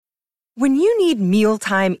When you need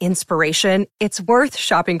mealtime inspiration, it's worth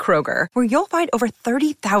shopping Kroger, where you'll find over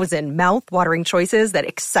 30,000 mouth-watering choices that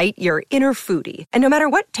excite your inner foodie. And no matter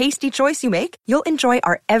what tasty choice you make, you'll enjoy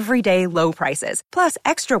our everyday low prices, plus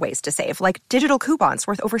extra ways to save, like digital coupons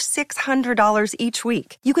worth over $600 each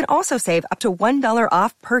week. You can also save up to $1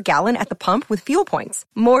 off per gallon at the pump with fuel points.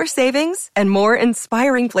 More savings and more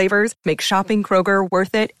inspiring flavors make shopping Kroger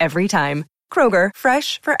worth it every time. Kroger,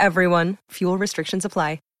 fresh for everyone. Fuel restrictions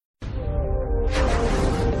apply.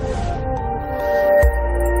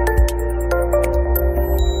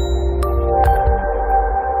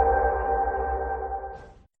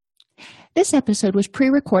 This episode was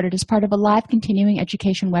pre-recorded as part of a live continuing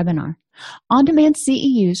education webinar. On-demand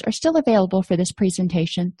CEUs are still available for this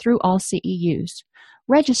presentation through All CEUs.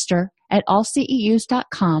 Register at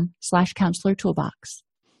allceus.com/counselor toolbox.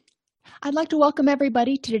 I'd like to welcome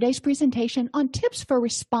everybody to today's presentation on tips for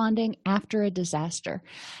responding after a disaster.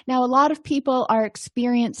 Now, a lot of people are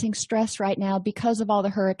experiencing stress right now because of all the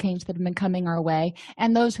hurricanes that have been coming our way,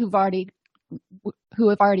 and those who have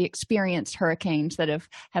already experienced hurricanes that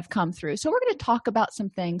have come through. So we're going to talk about some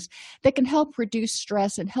things that can help reduce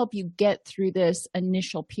stress and help you get through this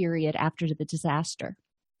initial period after the disaster.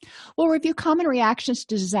 We'll review common reactions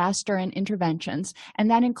to disaster and interventions,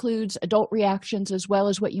 and that includes adult reactions as well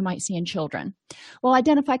as what you might see in children. We'll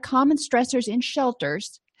identify common stressors in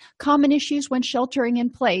shelters, common issues when sheltering in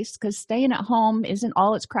place, because staying at home isn't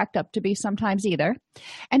all it's cracked up to be sometimes either,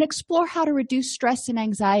 and explore how to reduce stress and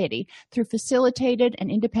anxiety through facilitated and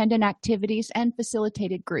independent activities and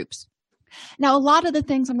facilitated groups. Now, a lot of the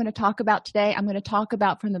things I'm going to talk about today, I'm going to talk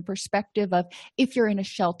about from the perspective of if you're in a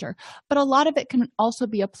shelter, but a lot of it can also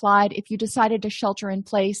be applied if you decided to shelter in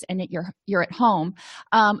place and you're at home,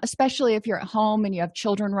 especially if you're at home and you have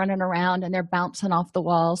children running around and they're bouncing off the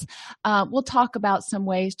walls. We'll talk about some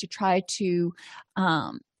ways to try to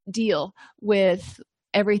deal with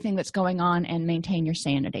everything that's going on and maintain your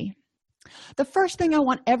sanity. The first thing I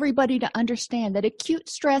want everybody to understand that acute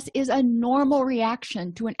stress is a normal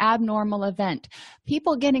reaction to an abnormal event.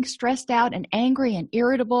 People getting stressed out and angry and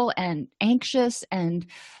irritable and anxious and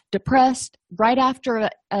depressed right after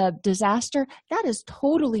a disaster, that is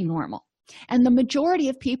totally normal. And the majority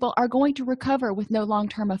of people are going to recover with no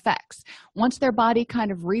long-term effects. Once their body kind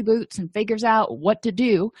of reboots and figures out what to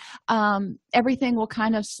do, everything will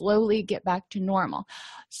kind of slowly get back to normal.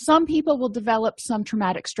 Some people will develop some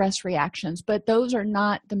traumatic stress reactions, but those are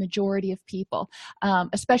not the majority of people,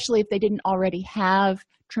 especially if they didn't already have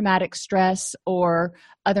traumatic stress or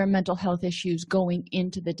other mental health issues going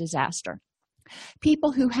into the disaster.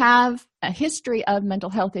 People who have a history of mental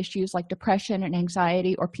health issues like depression and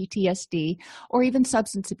anxiety or PTSD or even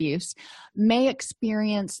substance abuse may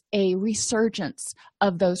experience a resurgence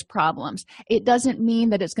of those problems. It doesn't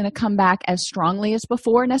mean that it's going to come back as strongly as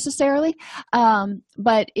before necessarily,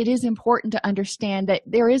 but it is important to understand that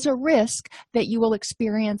there is a risk that you will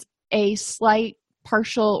experience a slight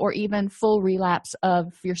partial or even full relapse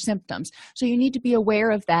of your symptoms. So you need to be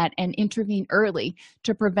aware of that and intervene early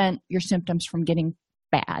to prevent your symptoms from getting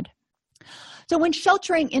bad. So when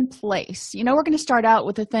sheltering in place, we're going to start out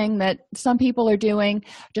with a thing that some people are doing,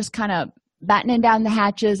 just kind of battening down the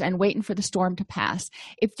hatches and waiting for the storm to pass.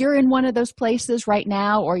 If you're in one of those places right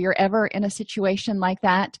now or you're ever in a situation like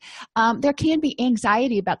that, there can be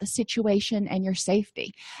anxiety about the situation and your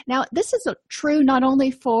safety. Now, this is true not only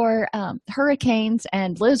for hurricanes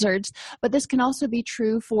and blizzards, but this can also be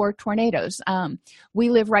true for tornadoes. We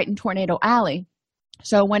live right in Tornado Alley.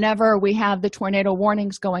 So whenever we have the tornado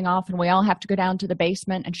warnings going off and we all have to go down to the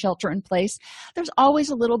basement and shelter in place, there's always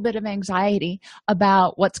a little bit of anxiety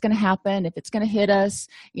about what's going to happen, if it's going to hit us,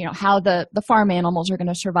 how the farm animals are going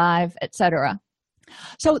to survive, etc.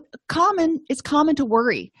 So it's common to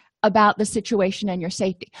worry about the situation and your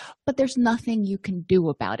safety, but there's nothing you can do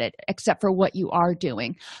about it except for what you are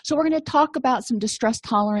doing. So we're going to talk about some distress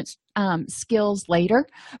tolerance skills later,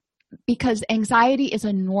 because anxiety is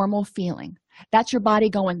a normal feeling. That's your body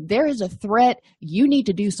going, there is a threat, you need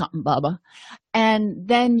to do something, Bubba. And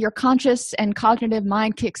then your conscious and cognitive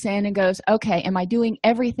mind kicks in and goes, okay, am I doing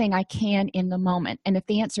everything I can in the moment? And if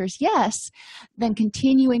the answer is yes, then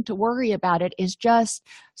continuing to worry about it is just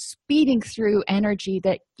speeding through energy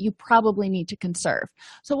that you probably need to conserve.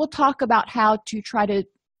 So we'll talk about how to try to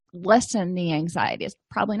lessen the anxiety. It's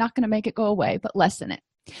probably not going to make it go away, but lessen it.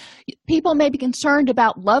 People may be concerned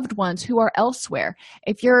about loved ones who are elsewhere.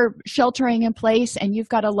 If you're sheltering in place and you've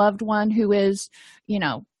got a loved one who is,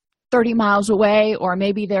 30 miles away, or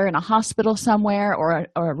maybe they're in a hospital somewhere or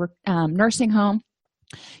a nursing home,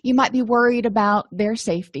 you might be worried about their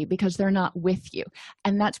safety because they're not with you.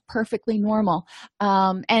 And that's perfectly normal.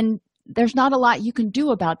 And there's not a lot you can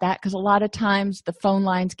do about that because a lot of times the phone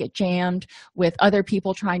lines get jammed with other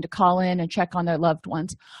people trying to call in and check on their loved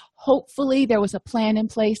ones. Hopefully there was a plan in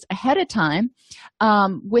place ahead of time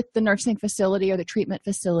with the nursing facility or the treatment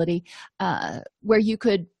facility where you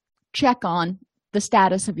could check on the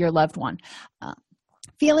status of your loved one.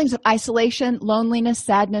 Feelings of isolation, loneliness,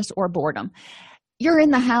 sadness, or boredom. You're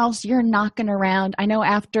in the house, you're knocking around. I know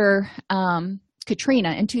after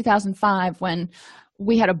Katrina in 2005, when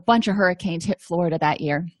we had a bunch of hurricanes hit Florida that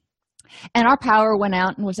year, and our power went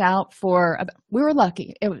out and was out for, we were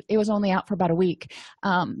lucky. It was only out for about a week.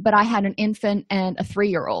 But I had an infant and a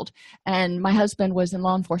 3-year-old, and my husband was in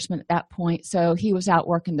law enforcement at that point, so he was out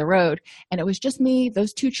working the road. And it was just me,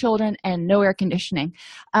 those 2 children, and no air conditioning.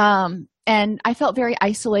 And I felt very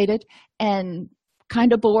isolated and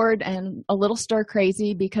kind of bored and a little stir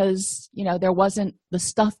crazy because, there wasn't the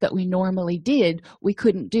stuff that we normally did. We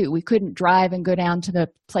couldn't do. We couldn't drive and go down to the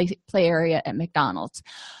play area at McDonald's.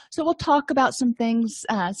 So we'll talk about some things,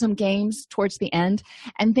 some games towards the end,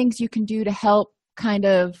 and things you can do to help kind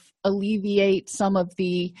of alleviate some of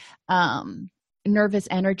the nervous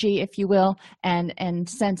energy, if you will, and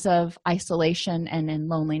sense of isolation and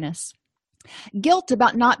loneliness. Guilt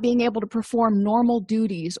about not being able to perform normal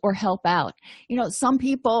duties or help out. Some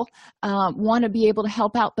people want to be able to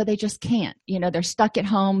help out, but they just can't. They're stuck at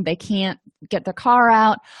home. They can't get their car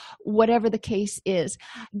out, whatever the case is.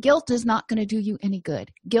 Guilt is not going to do you any good.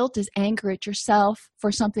 Guilt is anger at yourself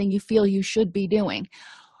for something you feel you should be doing.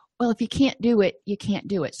 Well, if you can't do it, you can't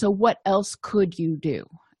do it. So what else could you do?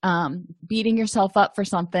 Beating yourself up for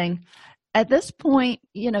something, at this point,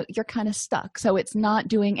 you're kind of stuck. So it's not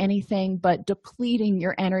doing anything but depleting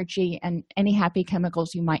your energy and any happy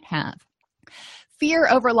chemicals you might have. Fear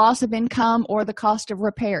over loss of income or the cost of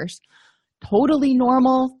repairs. Totally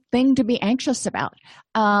normal thing to be anxious about.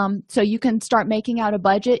 So you can start making out a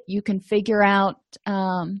budget. You can figure out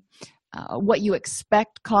what you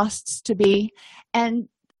expect costs to be. And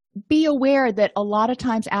be aware that a lot of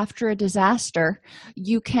times after a disaster,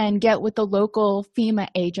 you can get with the local FEMA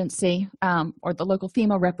agency or the local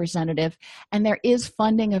FEMA representative, and there is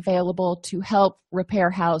funding available to help repair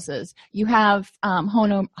houses. You have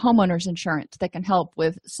homeowners insurance that can help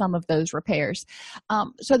with some of those repairs.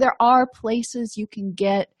 So there are places you can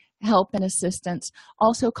get help and assistance.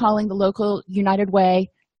 Also calling the local United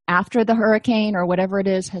Way after the hurricane or whatever it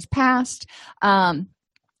is has passed, and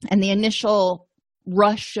the initial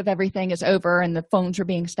rush of everything is over and the phones are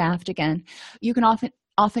being staffed again. You can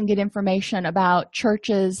often get information about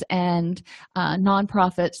churches and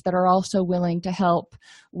nonprofits that are also willing to help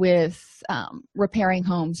with repairing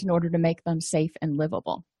homes in order to make them safe and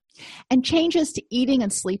livable. And changes to eating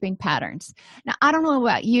and sleeping patterns. Now, I don't know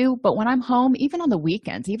about you, but when I'm home, even on the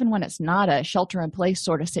weekends, even when it's not a shelter-in-place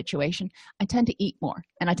sort of situation, I tend to eat more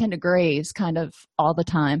and I tend to graze kind of all the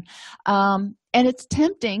time. And it's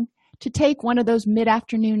tempting to take one of those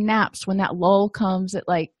mid-afternoon naps when that lull comes at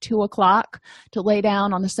like 2 o'clock to lay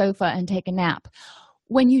down on the sofa and take a nap.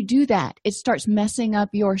 When you do that, it starts messing up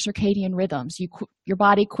your circadian rhythms. Your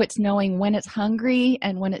body quits knowing when it's hungry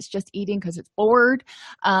and when it's just eating because it's bored.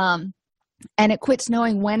 And it quits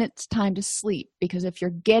knowing when it's time to sleep, because if you're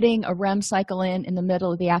getting a REM cycle in the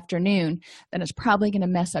middle of the afternoon, then it's probably going to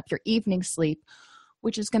mess up your evening sleep,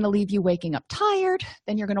 which is going to leave you waking up tired.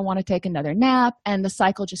 Then you're going to want to take another nap, and the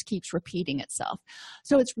cycle just keeps repeating itself.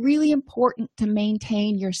 So it's really important to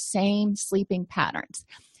maintain your same sleeping patterns.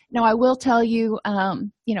 Now, I will tell you,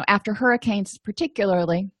 after hurricanes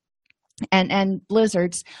particularly, and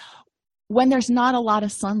blizzards, when there's not a lot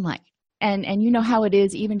of sunlight, and you know how it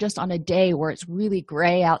is even just on a day where it's really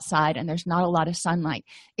gray outside and there's not a lot of sunlight,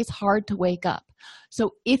 it's hard to wake up.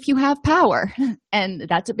 So if you have power, and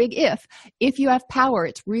that's a big if you have power,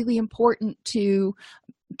 it's really important to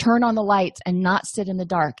turn on the lights and not sit in the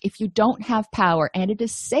dark. If you don't have power and it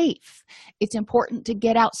is safe, it's important to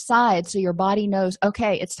get outside so your body knows,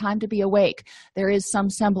 okay, it's time to be awake. There is some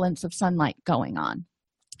semblance of sunlight going on.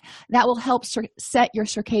 That will help set your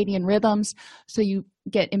circadian rhythms so you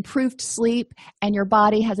get improved sleep and your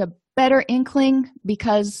body has a better inkling,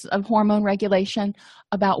 because of hormone regulation,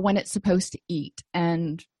 about when it's supposed to eat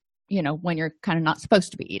and, when you're kind of not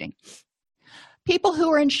supposed to be eating. People who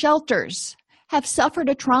are in shelters have suffered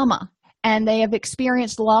a trauma and they have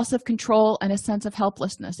experienced loss of control and a sense of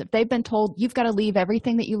helplessness. If they've been told you've got to leave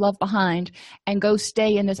everything that you love behind and go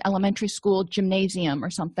stay in this elementary school gymnasium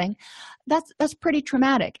or something, that's pretty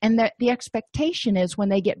traumatic. And the expectation is when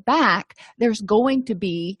they get back, there's going to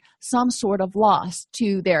be some sort of loss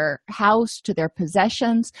to their house, to their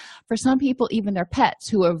possessions. For some people, even their pets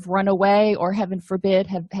who have run away or, heaven forbid,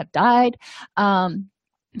 have died,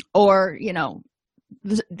 or,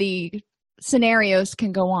 the scenarios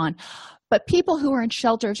can go on. But people who are in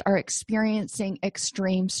shelters are experiencing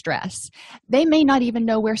extreme stress. They may not even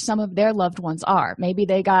know where some of their loved ones are. Maybe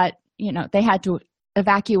they had to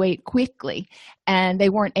evacuate quickly and they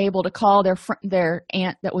weren't able to call their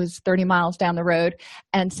aunt that was 30 miles down the road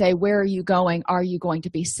and say, where are you going? Are you going to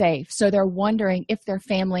be safe? So they're wondering if their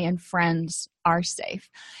family and friends are safe,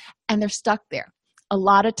 and they're stuck there. A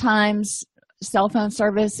lot of times cell phone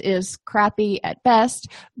service is crappy at best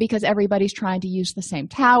because everybody's trying to use the same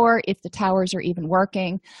tower, if the towers are even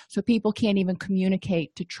working. So people can't even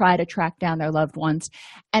communicate to try to track down their loved ones,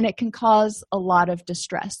 and it can cause a lot of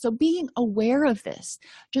distress. So being aware of this,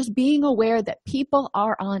 just being aware that people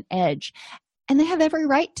are on edge, and they have every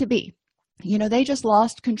right to be. They just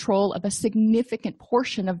lost control of a significant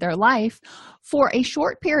portion of their life for a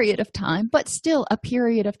short period of time, but still a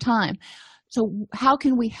period of time. So how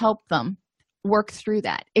can we help them work through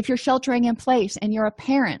that? If you're sheltering in place and you're a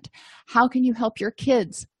parent, how can you help your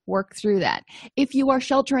kids work through that? If you are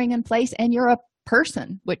sheltering in place and you're a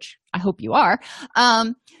person, which I hope you are,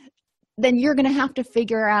 then you're going to have to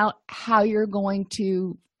figure out how you're going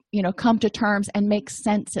to come to terms and make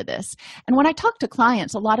sense of this. And when I talk to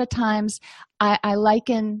clients, a lot of times I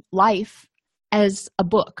liken life as a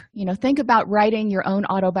book. Think about writing your own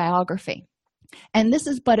autobiography. And this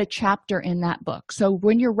is but a chapter in that book. So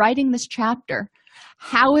when you're writing this chapter,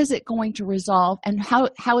 how is it going to resolve, and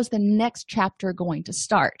how is the next chapter going to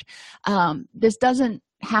start? This doesn't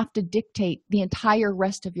have to dictate the entire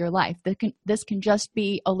rest of your life. This can just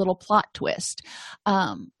be a little plot twist.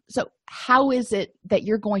 So how is it that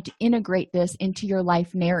you're going to integrate this into your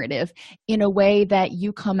life narrative in a way that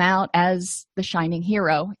you come out as the shining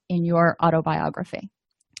hero in your autobiography?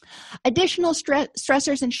 Additional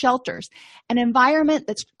stressors and shelters: an environment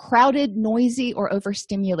that's crowded, noisy, or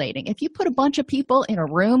overstimulating. If you put a bunch of people in a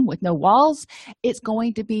room with no walls, it's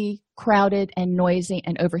going to be crowded and noisy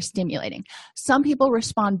and overstimulating. Some people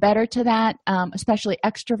respond better to that, especially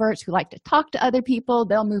extroverts who like to talk to other people.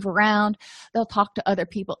 They'll move around, they'll talk to other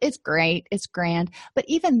people. It's great, it's grand, but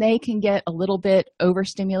even they can get a little bit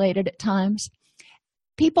overstimulated at times.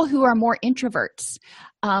 People who are more introverts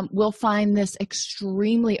will find this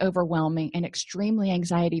extremely overwhelming and extremely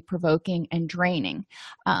anxiety-provoking and draining.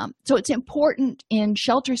 So it's important in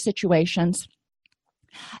shelter situations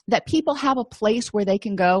that people have a place where they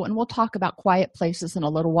can go, and we'll talk about quiet places in a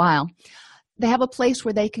little while. They have a place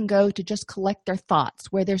where they can go to just collect their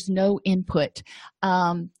thoughts, where there's no input.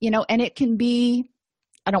 And it can be,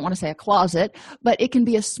 I don't want to say a closet, but it can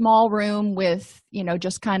be a small room with,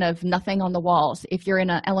 just kind of nothing on the walls. If you're in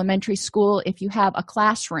an elementary school, if you have a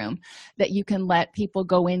classroom that you can let people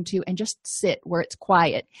go into and just sit where it's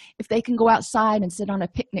quiet. If they can go outside and sit on a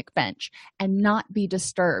picnic bench and not be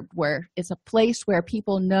disturbed, where it's a place where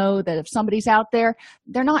people know that if somebody's out there,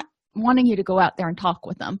 they're not wanting you to go out there and talk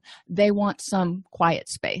with them. They want some quiet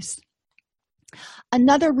space.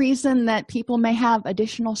 Another reason that people may have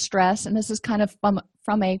additional stress, and this is kind of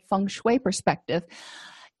from a feng shui perspective,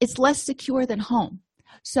 it's less secure than home.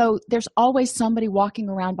 So there's always somebody walking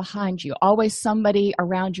around behind you, always somebody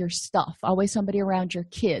around your stuff, always somebody around your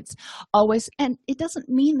kids, always. And it doesn't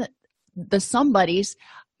mean that the somebodies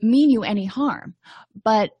mean you any harm,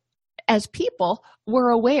 but as people, we're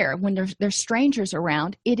aware when there's strangers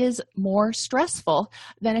around, it is more stressful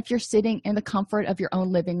than if you're sitting in the comfort of your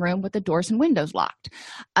own living room with the doors and windows locked,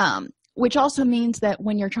 which also means that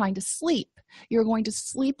when you're trying to sleep, you're going to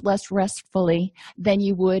sleep less restfully than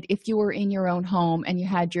you would if you were in your own home and you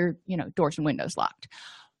had your doors and windows locked.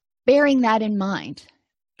 Bearing that in mind,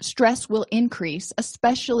 stress will increase,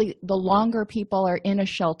 especially the longer people are in a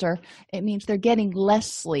shelter. It means they're getting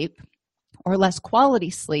less sleep or less quality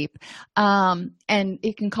sleep, and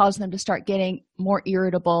it can cause them to start getting more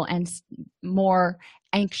irritable and more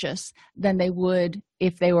anxious than they would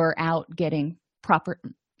if they were out getting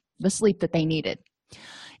the sleep that they needed.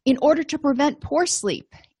 In order to prevent poor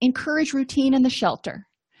sleep, encourage routine in the shelter.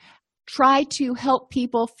 Try to help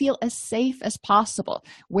people feel as safe as possible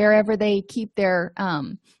wherever they keep their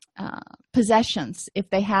possessions, if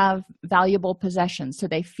they have valuable possessions, so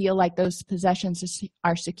they feel like those possessions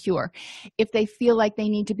are secure. If they feel like they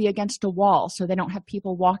need to be against a wall so they don't have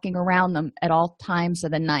people walking around them at all times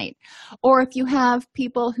of the night. Or if you have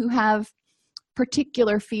people who have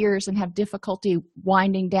particular fears and have difficulty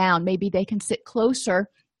winding down, maybe they can sit closer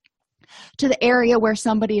to the area where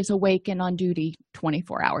somebody is awake and on duty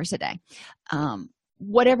 24 hours a day.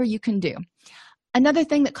 Whatever you can do. Another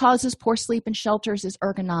thing that causes poor sleep in shelters is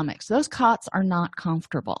ergonomics. Those cots are not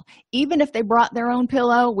comfortable. Even if they brought their own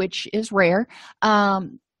pillow, which is rare,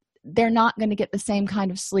 they're not going to get the same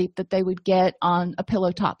kind of sleep that they would get on a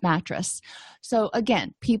pillow top mattress. So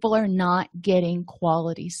again, people are not getting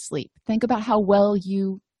quality sleep. Think about how well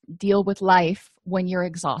you deal with life when you're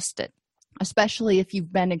exhausted, especially if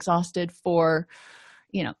you've been exhausted for,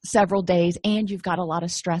 several days and you've got a lot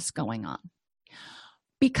of stress going on.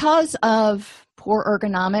 Because of poor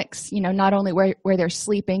ergonomics, not only where they're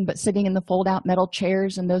sleeping, but sitting in the fold-out metal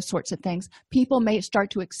chairs and those sorts of things, people may start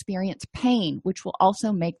to experience pain, which will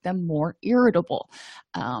also make them more irritable.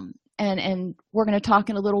 And we're going to talk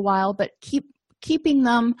in a little while, but keeping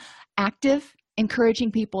them active,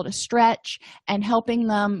 encouraging people to stretch, and helping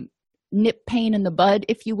them nip pain in the bud,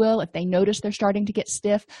 if you will, if they notice they're starting to get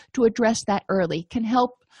stiff, to address that early can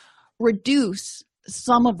help reduce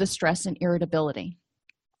some of the stress and irritability.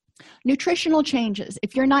 Nutritional changes.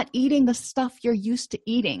 If you're not eating the stuff you're used to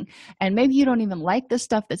eating, and maybe you don't even like the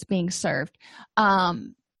stuff that's being served,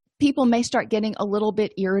 people may start getting a little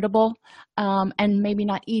bit irritable and maybe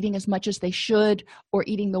not eating as much as they should or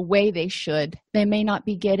eating the way they should. They may not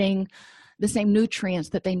be getting the same nutrients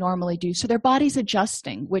that they normally do. So their body's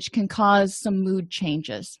adjusting, which can cause some mood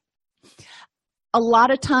changes. A lot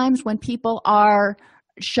of times when people are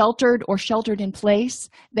sheltered or sheltered in place,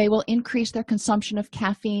 they will increase their consumption of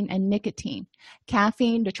caffeine and nicotine.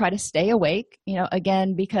 Caffeine to try to stay awake,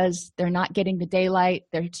 again, because they're not getting the daylight,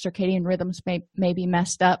 their circadian rhythms may be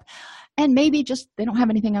messed up, and maybe just they don't have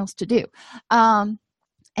anything else to do. And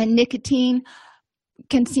nicotine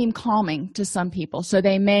can seem calming to some people, so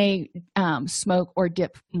they may smoke or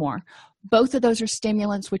dip more. Both of those are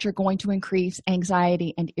stimulants which are going to increase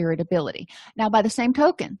anxiety and irritability. Now, by the same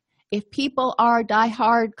token, if people are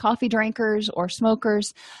diehard coffee drinkers or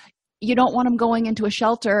smokers, you don't want them going into a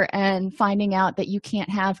shelter and finding out that you can't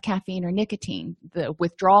have caffeine or nicotine. The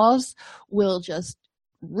withdrawals will just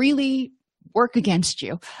really work against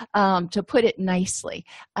you, to put it nicely.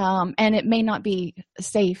 And it may not be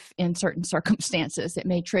safe in certain circumstances. It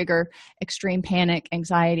may trigger extreme panic,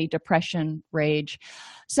 anxiety, depression, rage.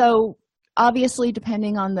 So obviously,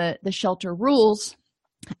 depending on the shelter rules,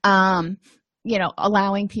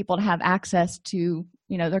 allowing people to have access to,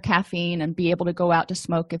 their caffeine and be able to go out to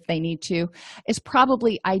smoke if they need to is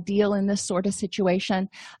probably ideal in this sort of situation.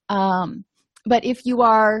 But if you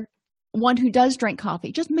are one who does drink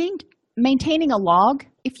coffee, just maintaining a log,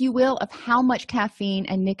 if you will, of how much caffeine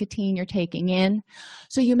and nicotine you're taking in,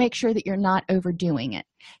 so you make sure that you're not overdoing it.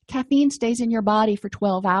 Caffeine stays in your body for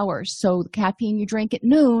 12 hours, so the caffeine you drink at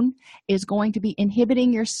noon is going to be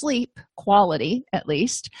inhibiting your sleep quality, at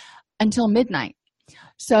least, until midnight.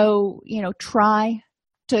 So, try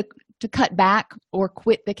to cut back or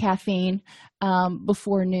quit the caffeine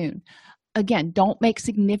before noon. Again, don't make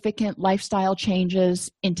significant lifestyle changes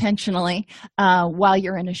intentionally while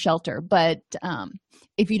you're in a shelter. But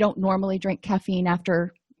if you don't normally drink caffeine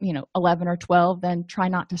after 11 or 12, then try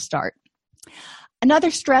not to start. Another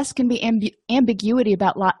stress can be ambiguity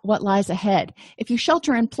about what lies ahead. If you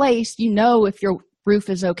shelter in place, if your roof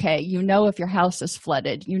is okay, if your house is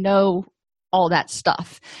flooded, all that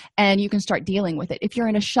stuff, and you can start dealing with it. If you're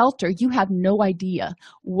in a shelter, you have no idea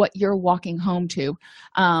what you're walking home to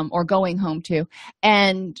or going home to,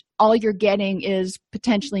 and all you're getting is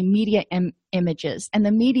potentially media images, and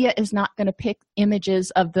the media is not going to pick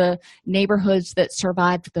images of the neighborhoods that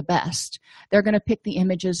survived the best. They're going to pick the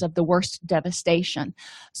images of the worst devastation.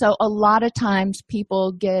 So a lot of times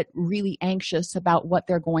people get really anxious about what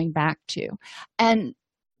they're going back to, and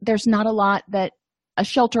there's not a lot that a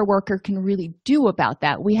shelter worker can really do about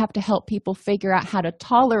that. We have to help people figure out how to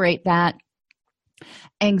tolerate that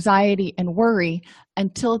anxiety and worry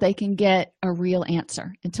until they can get a real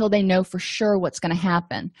answer, until they know for sure what's going to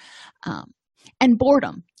happen. And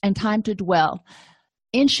boredom and time to dwell.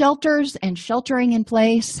 In shelters and sheltering in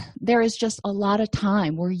place, there is just a lot of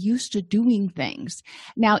time. We're used to doing things.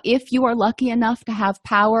 Now, if you are lucky enough to have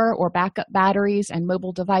power or backup batteries and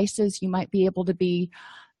mobile devices, you might be able to be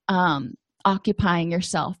occupying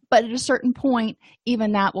yourself. But at a certain point,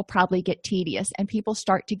 even that will probably get tedious, and people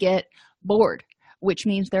start to get bored, which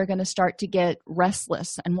means they're going to start to get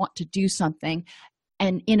restless and want to do something,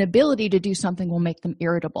 and inability to do something will make them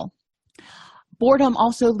irritable. Boredom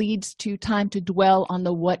also leads to time to dwell on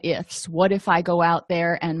the what ifs. What if I go out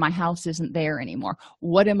there and my house isn't there anymore?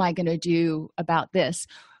 What am I going to do about this?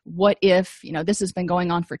 What if, this has been going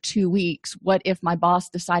on for 2 weeks? What if my boss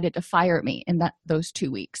decided to fire me in those 2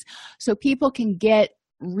 weeks? So people can get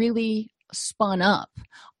really spun up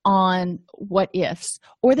on what ifs,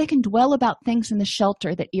 or they can dwell about things in the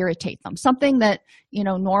shelter that irritate them. Something that,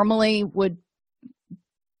 normally would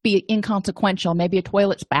be inconsequential. Maybe a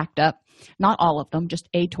toilet's backed up. Not all of them, just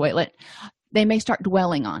a toilet. They may start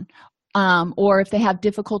dwelling on. or if they have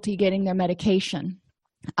difficulty getting their medication,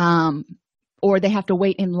 or they have to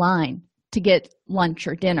wait in line to get lunch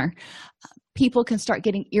or dinner. People can start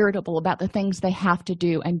getting irritable about the things they have to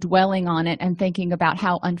do and dwelling on it and thinking about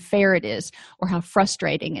how unfair it is or how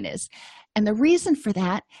frustrating it is. And the reason for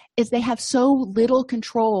that is they have so little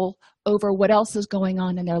control over what else is going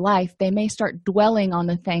on in their life. They may start dwelling on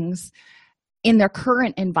the things in their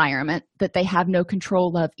current environment that they have no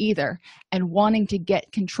control of either, and wanting to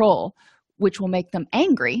get control, which will make them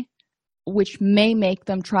angry, which may make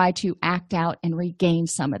them try to act out and regain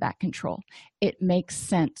some of that control. It makes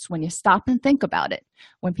sense when you stop and think about it.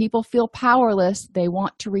 When people feel powerless, they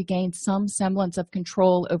want to regain some semblance of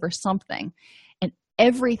control over something. And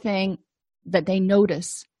everything that they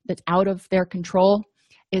notice that's out of their control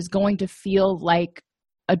is going to feel like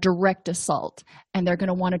a direct assault, and they're going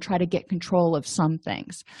to want to try to get control of some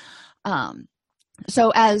things.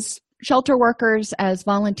 So as shelter workers, as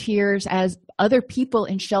volunteers, as other people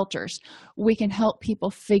in shelters, we can help people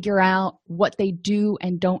figure out what they do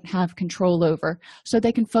and don't have control over so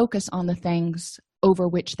they can focus on the things over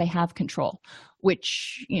which they have control,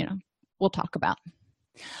 which, we'll talk about.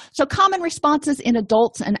 So common responses in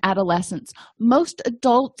adults and adolescents. Most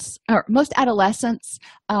adolescents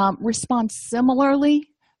respond similarly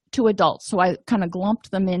to adults, so I kind of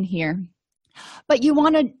lumped them in here. But you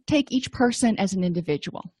want to take each person as an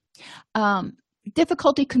individual.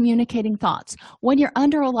 Difficulty communicating thoughts. When you're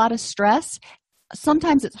under a lot of stress,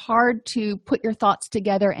 sometimes it's hard to put your thoughts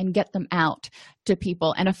together and get them out to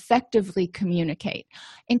people and effectively communicate.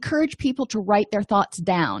 Encourage people to write their thoughts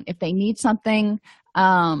down. If they need something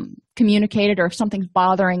communicated, or if something's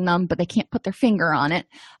bothering them but they can't put their finger on it,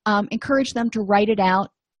 encourage them to write it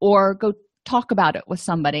out or go talk about it with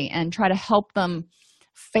somebody and try to help them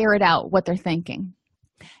ferret out what they're thinking.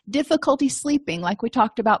 Difficulty sleeping, like we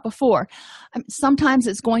talked about before. Sometimes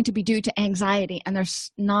it's going to be due to anxiety, and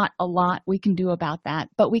there's not a lot we can do about that.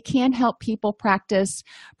 But we can help people practice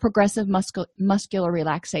progressive muscular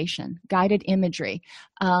relaxation, guided imagery,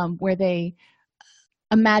 where they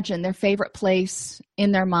imagine their favorite place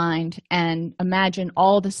in their mind and imagine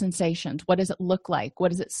all the sensations. What does it look like? What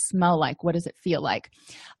does it smell like? What does it feel like?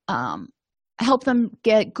 Help them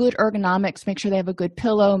get good ergonomics, make sure they have a good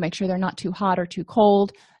pillow, make sure they're not too hot or too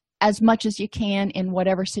cold, as much as you can in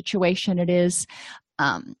whatever situation it is.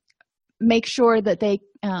 Make sure that they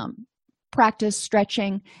practice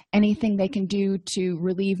stretching, anything they can do to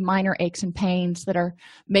relieve minor aches and pains that are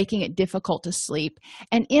making it difficult to sleep.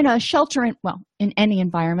 And in a shelter, in any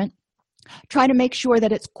environment, try to make sure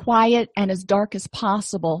that it's quiet and as dark as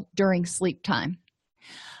possible during sleep time.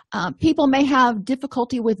 People may have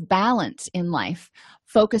difficulty with balance in life,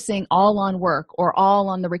 focusing all on work or all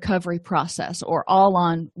on the recovery process or all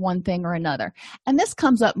on one thing or another. And this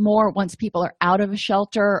comes up more once people are out of a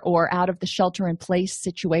shelter or out of the shelter-in-place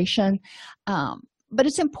situation. But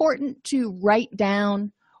it's important to write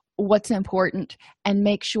down what's important and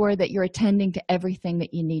make sure that you're attending to everything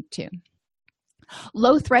that you need to.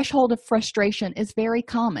 Low threshold of frustration is very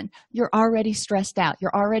common. You're already stressed out.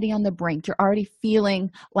 You're already on the brink. You're already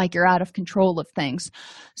feeling like you're out of control of things.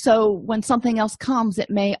 So when something else comes, it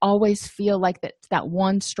may always feel like that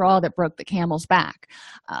one straw that broke the camel's back.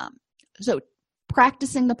 So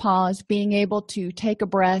practicing the pause, being able to take a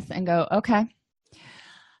breath and go, okay,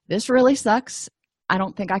 this really sucks. I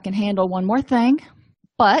don't think I can handle one more thing,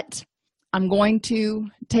 but I'm going to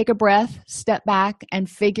take a breath, step back, and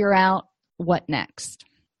figure out what next.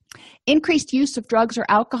 Increased use of drugs or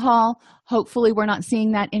alcohol. Hopefully we're not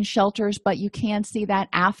seeing that in shelters, but you can see that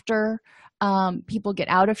after people get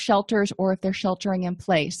out of shelters or if they're sheltering in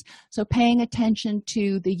place. So paying attention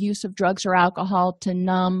to the use of drugs or alcohol to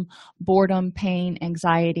numb boredom, pain,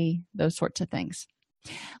 anxiety, those sorts of things.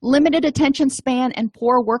 Limited attention span and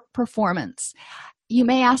poor work performance. You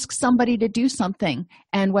may ask somebody to do something,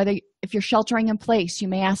 and if you're sheltering in place, you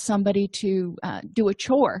may ask somebody to do a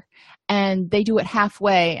chore, and they do it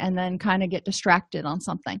halfway and then kind of get distracted on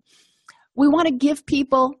something. We want to give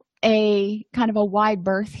people a kind of a wide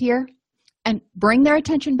berth here and bring their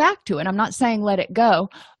attention back to it. I'm not saying let it go,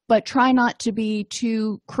 but try not to be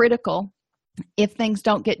too critical if things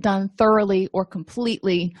don't get done thoroughly or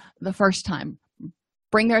completely the first time.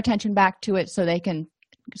 Bring their attention back to it so they can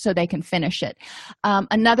finish it.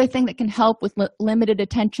 Another thing that can help with limited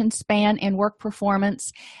attention span and work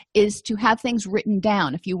performance is to have things written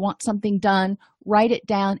down. If you want something done, write it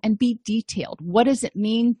down and be detailed. What does it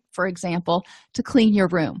mean, for example, to clean your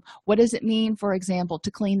room? What does it mean, for example,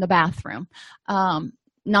 to clean the bathroom?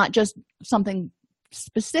 Not just something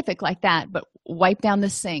specific like that, but wipe down the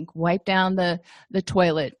sink, wipe down the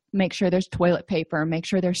toilet, make sure there's toilet paper, make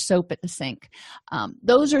sure there's soap at the sink.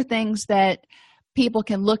 Those are things that people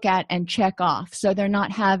can look at and check off, so they're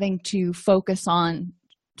not having to focus on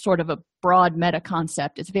sort of a broad meta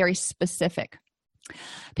concept. It's very specific.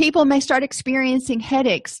 People may start experiencing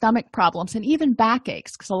headaches, stomach problems, and even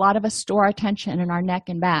backaches, because a lot of us store our tension in our neck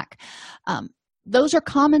and back. Those are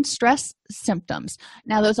common stress symptoms.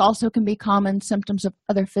 Now, those also can be common symptoms of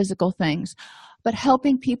other physical things, but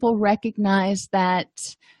helping people recognize that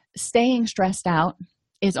staying stressed out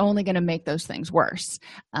is only going to make those things worse.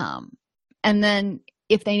 And then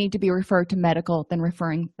if they need to be referred to medical, then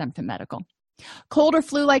referring them to medical. Cold or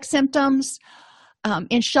flu-like symptoms.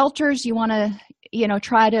 In shelters, you want to,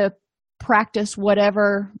 try to practice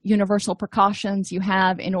whatever universal precautions you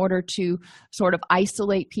have in order to sort of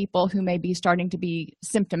isolate people who may be starting to be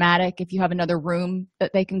symptomatic. If you have another room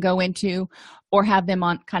that they can go into, or have them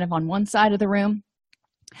on one side of the room.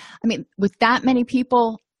 I mean, with that many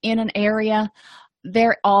people in an area,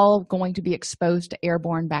 they're all going to be exposed to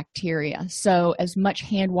airborne bacteria. So as much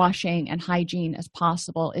hand washing and hygiene as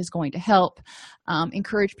possible is going to help.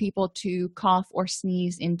 Encourage people to cough or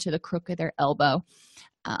sneeze into the crook of their elbow,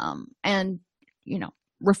 and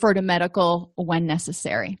refer to medical when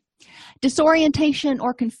necessary. Disorientation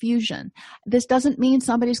or confusion. This doesn't mean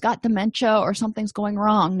somebody's got dementia or something's going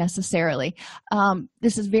wrong necessarily.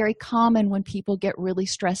 This is very common when people get really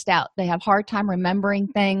stressed out. They have a hard time remembering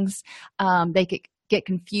things. They get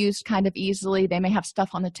confused kind of easily. They may have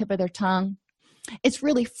stuff on the tip of their tongue. It's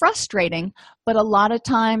really frustrating, but a lot of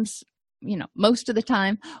times, most of the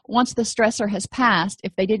time, once the stressor has passed,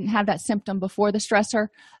 if they didn't have that symptom before the stressor,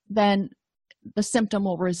 then the symptom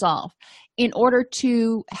will resolve. In order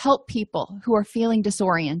to help people who are feeling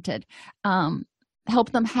disoriented,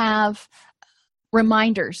 help them have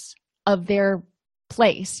reminders of their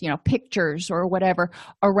place, pictures or whatever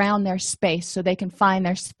around their space so they can find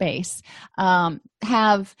their space.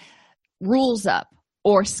 Have rules up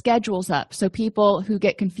or schedules up, so people who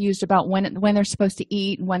get confused about when they're supposed to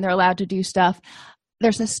eat and when they're allowed to do stuff,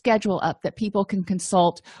 there's a schedule up that people can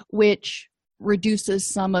consult, which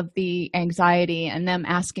reduces some of the anxiety and them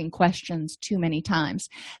asking questions too many times.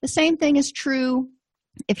 The same thing is true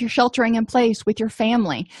if you're sheltering in place with your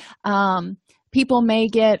family. People may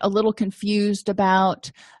get a little confused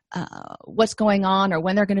about what's going on or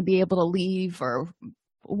when they're going to be able to leave or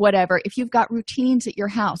whatever. If you've got routines at your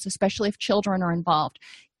house, especially if children are involved,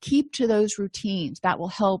 keep to those routines. That will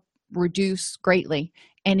help reduce greatly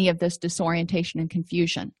any of this disorientation and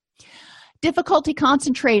confusion. Difficulty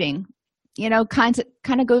concentrating, kind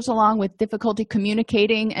of goes along with difficulty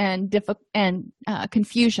communicating and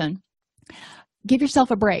confusion. Give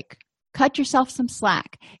yourself a break. Cut yourself some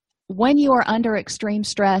slack. When you are under extreme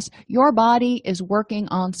stress, your body is working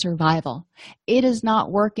on survival. It is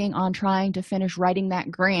not working on trying to finish writing that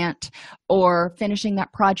grant or finishing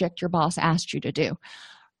that project your boss asked you to do.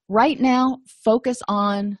 Right now, focus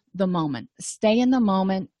on the moment. Stay in the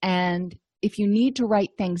moment, and if you need to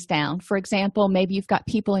write things down, for example, maybe you've got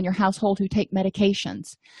people in your household who take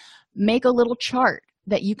medications, make a little chart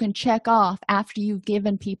that you can check off after you've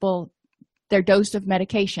given people their dose of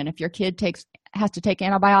medication. If your kid has to take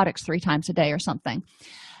antibiotics 3 times a day or something.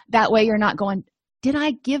 That way you're not going, did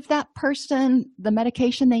I give that person the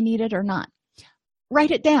medication they needed or not?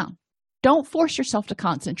 Write it down. Don't force yourself to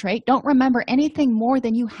concentrate. Don't remember anything more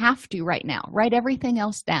than you have to right now. Write everything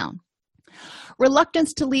else down.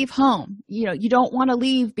 Reluctance to leave home. You don't want to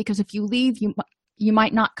leave because if you leave, you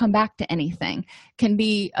might not come back to anything. Can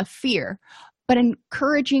be a fear. But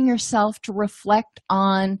encouraging yourself to reflect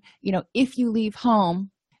on, if you leave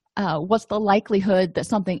home, what's the likelihood that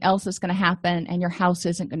something else is going to happen and your house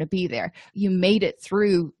isn't going to be there? You made it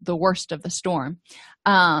through the worst of the storm.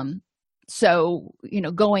 So,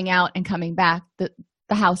 going out and coming back, the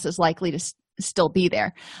house is likely to still be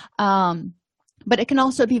there. But it can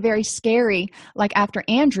also be very scary. Like after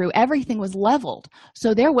Andrew, everything was leveled.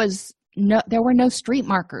 So there were no street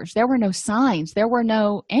markers. There were no signs. There were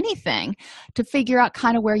no anything to figure out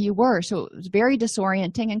kind of where you were. So it was very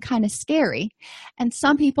disorienting and kind of scary. And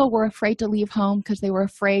some people were afraid to leave home because they were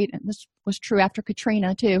afraid, and this was true after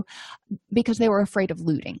Katrina too, because they were afraid of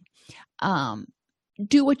looting.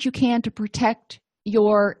 Do what you can to protect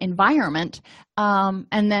your environment.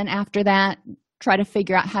 And then after that, try to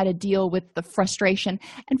figure out how to deal with the frustration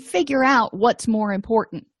and figure out what's more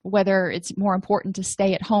important, whether it's more important to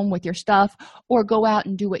stay at home with your stuff or go out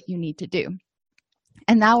and do what you need to do.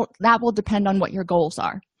 And that will depend on what your goals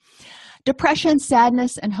are. Depression,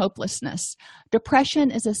 sadness, and hopelessness. Depression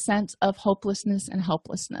is a sense of hopelessness and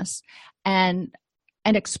helplessness, and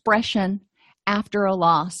an expression after a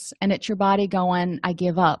loss, and it's your body going, I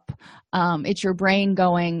give up. It's your brain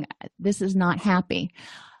going, this is not happy.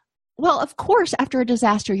 Well, of course, after a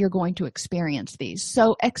disaster, you're going to experience these.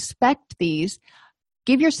 So expect these.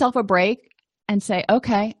 Give yourself a break and say,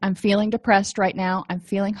 okay, I'm feeling depressed right now. I'm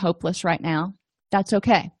feeling hopeless right now. That's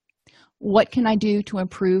okay. What can I do to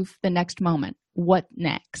improve the next moment? What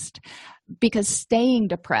next? Because staying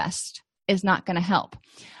depressed is not going to help.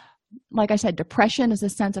 Like I said, depression is a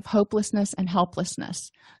sense of hopelessness and helplessness.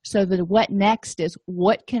 So the what next is,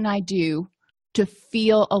 what can I do to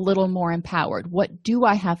feel a little more empowered? What do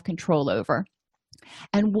I have control over?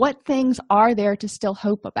 And what things are there to still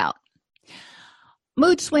hope about?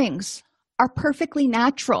 Mood swings are perfectly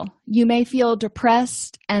natural. You may feel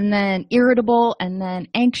depressed and then irritable and then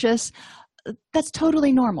anxious. That's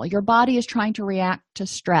totally normal. Your body is trying to react to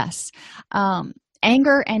stress.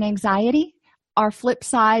 Anger and anxiety are flip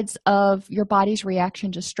sides of your body's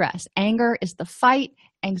reaction to stress. Anger is the fight.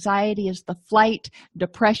 Anxiety is the flight.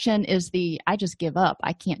 Depression is the, I just give up.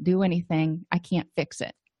 I can't do anything. I can't fix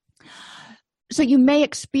it. So you may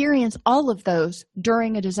experience all of those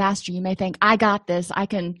during a disaster. You may think, I got this. I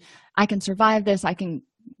can survive this. I can,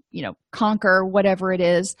 conquer whatever it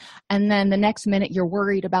is. And then the next minute you're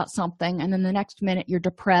worried about something. And then the next minute you're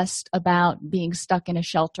depressed about being stuck in a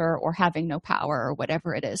shelter or having no power or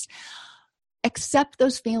whatever it is. Accept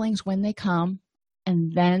those feelings when they come,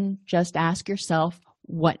 and then just ask yourself,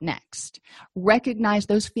 what next? Recognize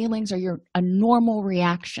those feelings are a normal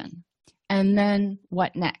reaction. And then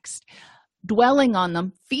what next? Dwelling on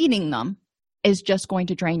them, feeding them, is just going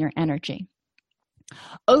to drain your energy.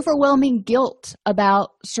 Overwhelming guilt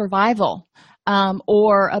about survival,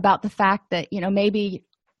 or about the fact that, maybe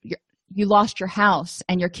you lost your house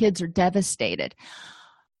and your kids are devastated.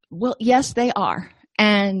 Well, yes, they are.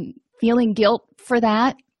 And feeling guilt for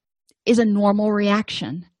that is a normal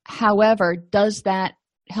reaction. However, does that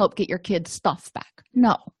help get your kids' stuff back?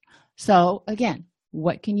 No. So again,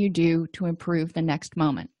 what can you do to improve the next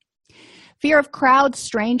moment? Fear of crowds,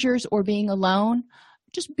 strangers, or being alone.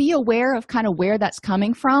 Just be aware of kind of where that's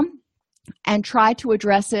coming from and try to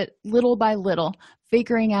address it little by little,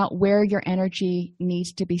 figuring out where your energy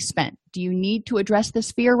needs to be spent. Do you need to address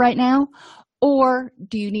this fear right now? Or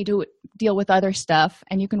do you need to deal with other stuff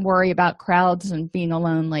and you can worry about crowds and being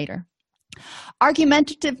alone later?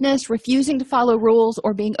 Argumentativeness, refusing to follow rules,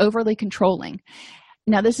 or being overly controlling.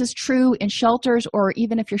 Now, this is true in shelters, or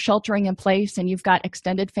even if you're sheltering in place and you've got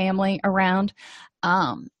extended family around.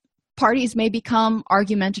 Parties may become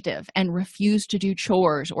argumentative and refuse to do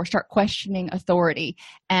chores or start questioning authority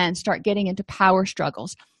and start getting into power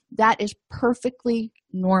struggles. That is perfectly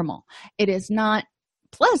normal. It is not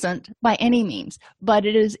pleasant by any means, but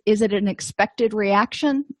is it an expected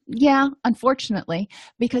reaction? Yeah, unfortunately,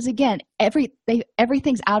 because again,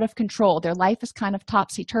 everything's out of control. Their life is kind of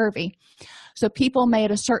topsy-turvy. So people may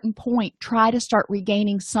at a certain point try to start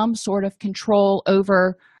regaining some sort of control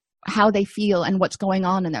over how they feel and what's going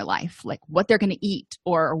on in their life, like what they're going to eat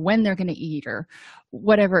or when they're going to eat or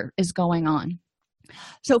whatever is going on.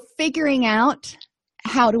 So figuring out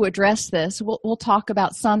how to address this, we'll talk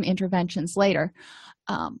about some interventions later.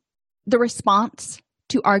 The response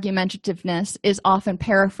to argumentativeness is often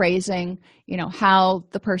paraphrasing, how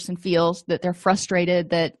the person feels, that they're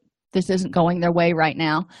frustrated, that this isn't going their way right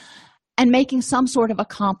now, and making some sort of a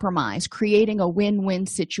compromise, creating a win-win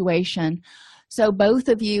situation so both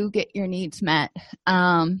of you get your needs met.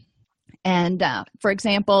 For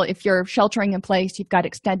example, if you're sheltering in place, you've got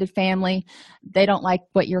extended family, they don't like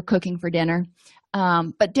what you're cooking for dinner,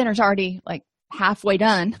 but dinner's already like halfway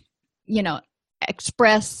done,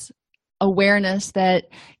 express awareness that,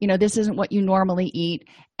 this isn't what you normally eat.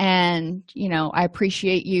 And, I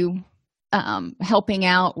appreciate you helping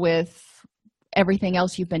out with everything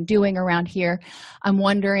else you've been doing around here. I'm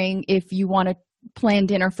wondering if you want to plan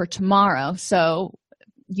dinner for tomorrow so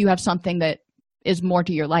you have something that is more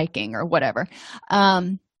to your liking or whatever.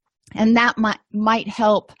 And that might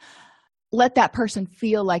help let that person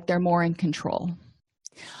feel like they're more in control.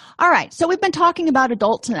 All right, so we've been talking about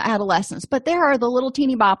adults and adolescents, but there are the little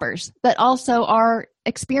teeny boppers that also are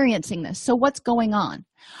experiencing this. So what's going on?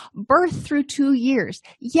 Birth through 2 years.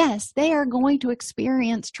 Yes, they are going to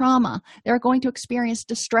experience trauma. They're going to experience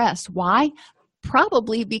distress. Why?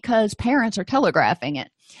 Probably because parents are telegraphing it.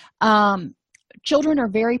 Children are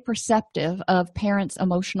very perceptive of parents'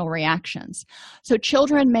 emotional reactions. So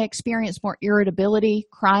children may experience more irritability,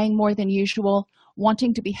 crying more than usual,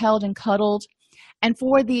 wanting to be held and cuddled. And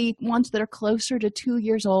for the ones that are closer to 2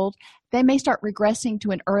 years old, they may start regressing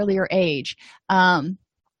to an earlier age,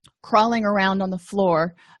 crawling around on the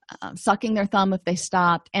floor, sucking their thumb if they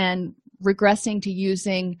stopped, and regressing to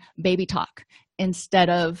using baby talk instead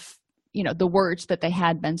of the words that they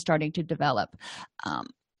had been starting to develop.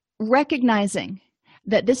 Recognizing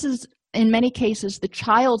that this is in many cases the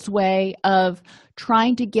child's way of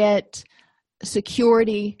trying to get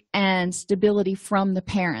security and stability from the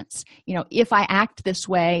parents. If I act this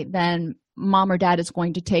way, then mom or dad is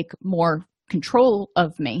going to take more control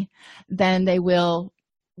of me than they will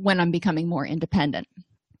when I'm becoming more independent.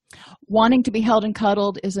 Wanting to be held and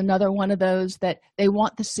cuddled is another one of those that they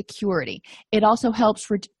want the security. It also helps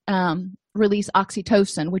release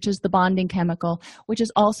oxytocin, which is the bonding chemical, which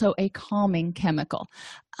is also a calming chemical.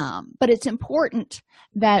 But it's important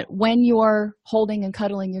that when you're holding and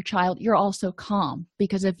cuddling your child, you're also calm,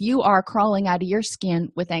 because if you are crawling out of your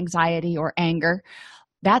skin with anxiety or anger,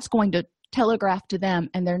 that's going to telegraph to them,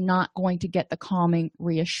 and they're not going to get the calming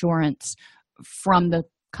reassurance from the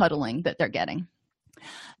cuddling that they're getting.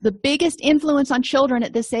 The biggest influence on children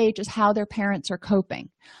at this age is how their parents are coping.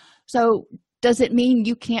 So does it mean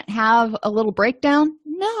you can't have a little breakdown?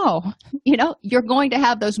 No. You're going to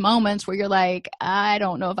have those moments where you're like, I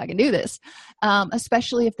don't know if I can do this,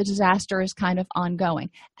 especially if the disaster is kind of ongoing,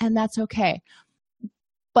 and that's okay.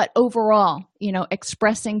 But overall,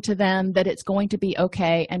 expressing to them that it's going to be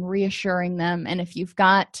okay and reassuring them. And if you've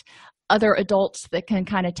got other adults that can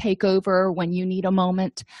kind of take over when you need a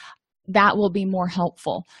moment, that will be more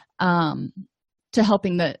helpful to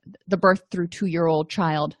helping the birth through 2-year-old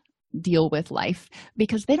child deal with life,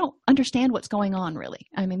 because they don't understand what's going on, really.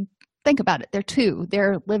 I mean, think about it. They're 2.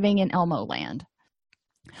 They're living in Elmo land.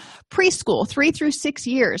 Preschool, 3 through 6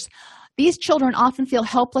 years. These children often feel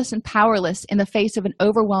helpless and powerless in the face of an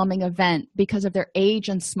overwhelming event because of their age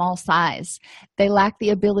and small size. They lack the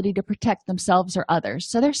ability to protect themselves or others,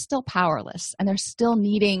 so they're still powerless, and they're still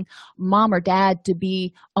needing mom or dad to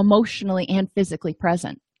be emotionally and physically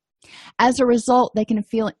present. As a result, they can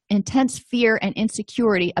feel intense fear and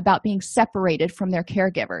insecurity about being separated from their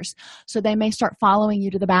caregivers. So they may start following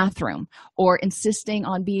you to the bathroom or insisting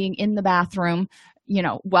on being in the bathroom,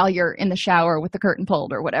 while you're in the shower with the curtain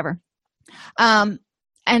pulled or whatever.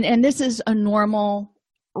 And this is a normal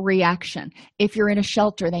reaction. If you're in a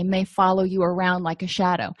shelter, they may follow you around like a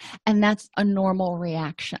shadow, and that's a normal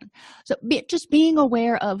reaction. So just being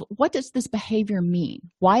aware of, what does this behavior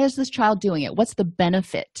mean? Why is this child doing it? What's the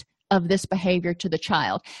benefit of this behavior to the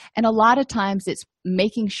child? And a lot of times it's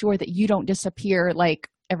making sure that you don't disappear like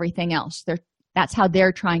everything else. That's how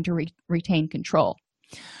they're trying to retain control.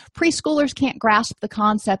 Preschoolers can't grasp the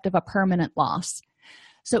concept of a permanent loss.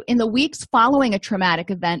 So in the weeks following a traumatic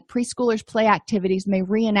event, preschoolers' play activities may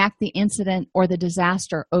reenact the incident or the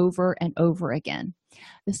disaster over and over again.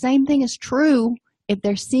 The same thing is true if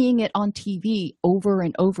they're seeing it on TV over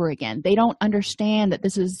and over again. They don't understand that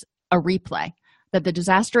this is a replay, that the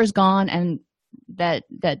disaster is gone and that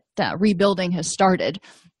rebuilding has started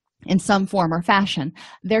in some form or fashion.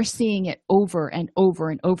 They're seeing it over and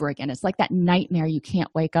over and over again. It's like that nightmare you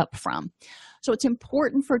can't wake up from. So it's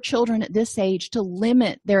important for children at this age to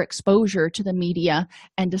limit their exposure to the media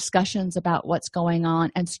and discussions about what's going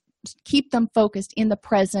on, and keep them focused in the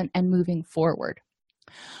present and moving forward.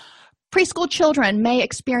 Preschool children may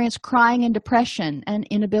experience crying and depression and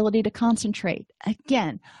inability to concentrate.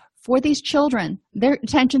 Again, for these children, their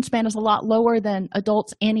attention span is a lot lower than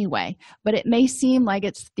adults anyway, but it may seem like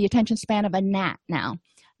it's the attention span of a gnat now.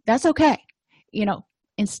 That's okay.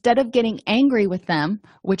 Instead of getting angry with them,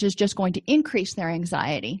 which is just going to increase their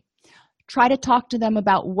anxiety, try to talk to them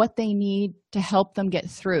about what they need to help them get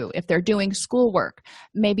through. If they're doing schoolwork,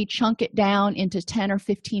 maybe chunk it down into 10 or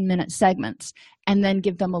 15-minute segments and then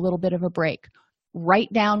give them a little bit of a break.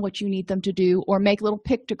 Write down what you need them to do, or make little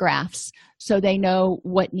pictographs so they know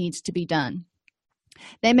what needs to be done.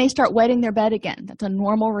 They may start wetting their bed again. That's a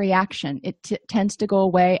normal reaction. It tends to go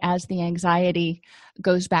away as the anxiety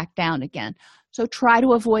goes back down again. So try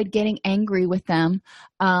to avoid getting angry with them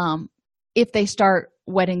if they start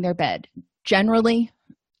wetting their bed. Generally,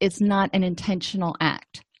 it's not an intentional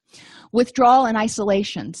act. Withdrawal and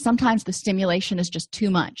isolation. Sometimes the stimulation is just too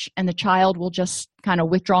much, and the child will just kind of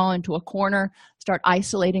withdraw into a corner, start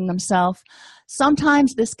isolating themselves.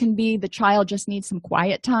 Sometimes this can be the child just needs some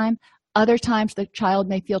quiet time. Other times the child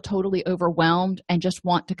may feel totally overwhelmed and just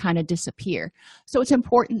want to kind of disappear. So it's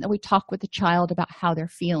important that we talk with the child about how they're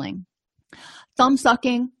feeling. Thumb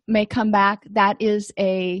sucking may come back. That is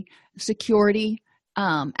a security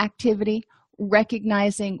activity,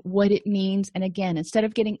 recognizing what it means. And again, instead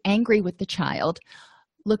of getting angry with the child,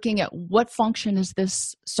 looking at what function is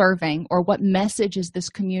this serving, or what message is this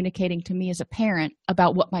communicating to me as a parent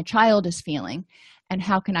about what my child is feeling, and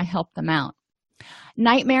how can I help them out.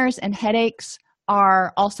 Nightmares and headaches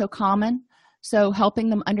are also common. So helping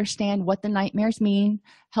them understand what the nightmares mean,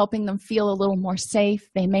 helping them feel a little more safe.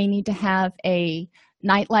 They may need to have a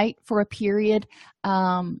nightlight for a period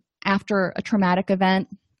after a traumatic event.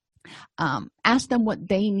 Ask them what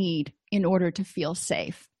they need in order to feel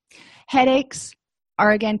safe. Headaches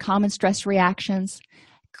are, again, common stress reactions.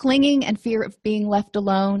 Clinging and fear of being left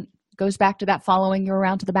alone goes back to that following you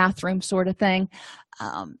around to the bathroom sort of thing.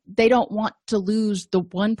 They don't want to lose the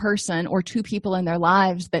one person or two people in their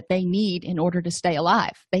lives that they need in order to stay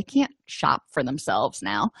alive. They can't shop for themselves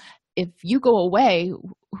now. If you go away,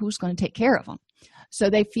 who's going to take care of them? So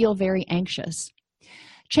they feel very anxious.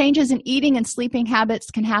 Changes in eating and sleeping habits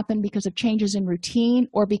can happen because of changes in routine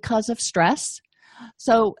or because of stress.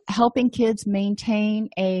 So helping kids maintain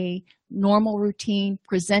a normal routine,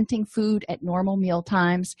 presenting food at normal meal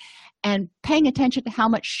times, and paying attention to how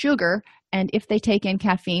much sugar, and if they take in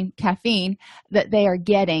caffeine that they are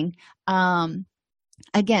getting,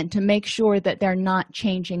 again, to make sure that they're not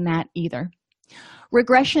changing that either.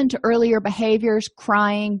 Regression to earlier behaviors,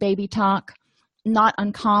 crying, baby talk, not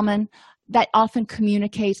uncommon. That often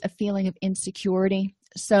communicates a feeling of insecurity.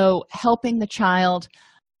 So helping the child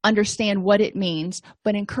understand what it means,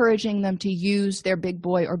 but encouraging them to use their big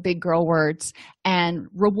boy or big girl words and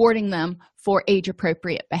rewarding them for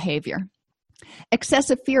age-appropriate behavior.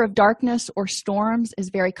 Excessive fear of darkness or storms is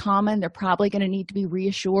very common. They're probably going to need to be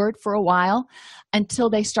reassured for a while until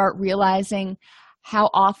they start realizing how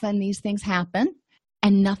often these things happen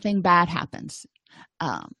and nothing bad happens.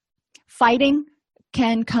 Fighting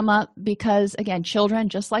can come up because, again, children,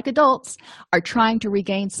 just like adults, are trying to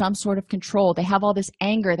regain some sort of control. They have all this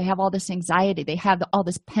anger. They have all this anxiety. They have all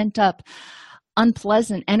this pent-up,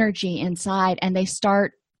 unpleasant energy inside, and they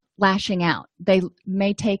start lashing out. They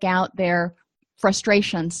may take out their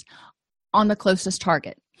frustrations on the closest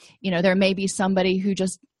target. There may be somebody who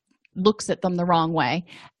just looks at them the wrong way,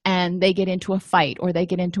 and they get into a fight or they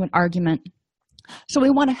get into an argument. So we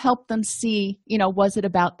want to help them see, was it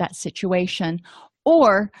about that situation?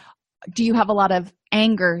 Or do you have a lot of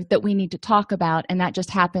anger that we need to talk about, and that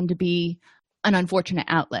just happened to be an unfortunate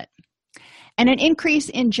outlet? And an increase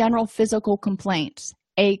in general physical complaints,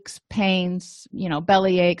 aches, pains,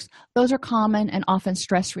 belly aches, those are common and often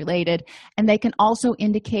stress-related, and they can also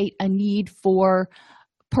indicate a need for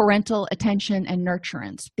parental attention and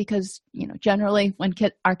nurturance because, generally when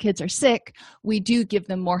our kids are sick, we do give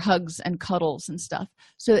them more hugs and cuddles and stuff.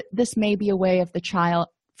 So this may be a way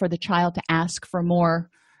for the child to ask for more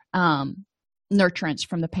nurturance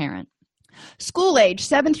from the parent. School age,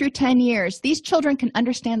 7 through 10 years, these children can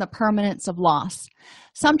understand the permanence of loss.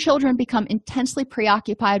 Some children become intensely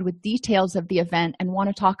preoccupied with details of the event and want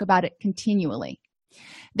to talk about it continually.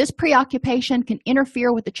 This preoccupation can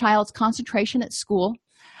interfere with the child's concentration at school,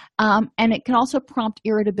 and it can also prompt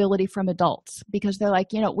irritability from adults because they're like,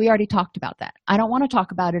 we already talked about that. I don't want to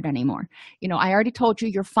talk about it anymore. I already told you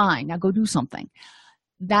you're fine. Now go do something.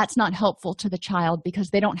 That's not helpful to the child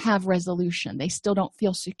because they don't have resolution. They still don't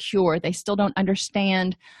feel secure. They still don't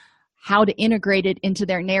understand how to integrate it into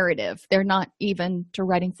their narrative. They're not even to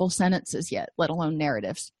writing full sentences yet, let alone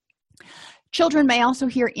narratives. Children may also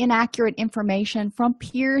hear inaccurate information from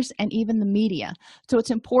peers and even the media. So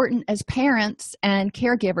it's important as parents and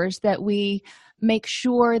caregivers that we make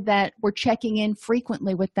sure that we're checking in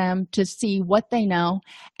frequently with them to see what they know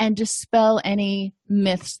and dispel any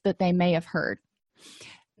myths that they may have heard.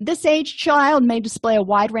 This age child may display a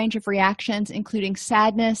wide range of reactions, including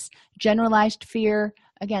sadness, generalized fear,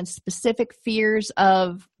 again, specific fears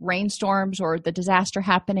of rainstorms or the disaster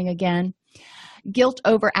happening again, guilt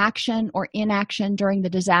over action or inaction during the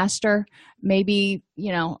disaster. Maybe,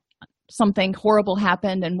 something horrible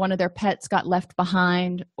happened and one of their pets got left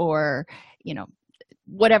behind, or,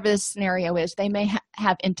 whatever the scenario is, they may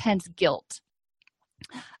have intense guilt.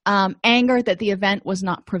 Anger that the event was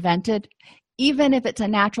not prevented. Even if it's a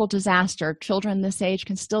natural disaster, children this age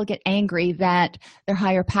can still get angry that their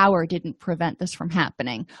higher power didn't prevent this from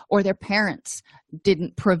happening, or their parents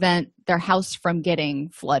didn't prevent their house from getting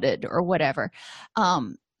flooded or whatever.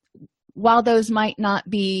 While those might not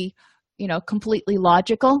be, completely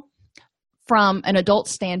logical, from an adult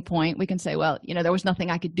standpoint, we can say, well, there was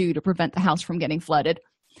nothing I could do to prevent the house from getting flooded.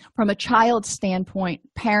 From a child's standpoint,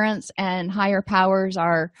 parents and higher powers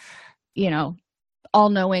are,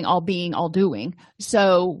 all-knowing, all-being, all-doing.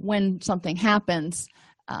 So when something happens,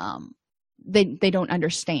 they don't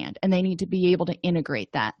understand, and they need to be able to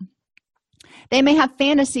integrate that. They may have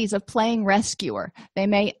fantasies of playing rescuer. They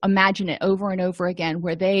may imagine it over and over again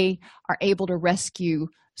where they are able to rescue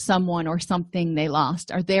someone or something they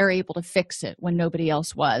lost, or they're able to fix it when nobody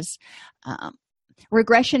else was.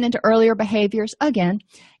 Regression into earlier behaviors, again,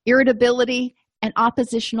 irritability, and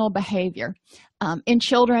oppositional behavior. In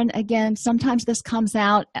children, again, sometimes this comes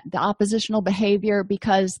out, the oppositional behavior,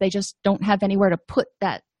 because they just don't have anywhere to put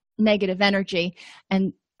that negative energy,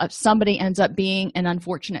 and somebody ends up being an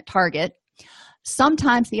unfortunate target.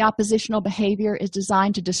 Sometimes the oppositional behavior is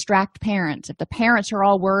designed to distract parents. If the parents are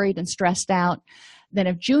all worried and stressed out, then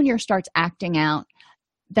if Junior starts acting out,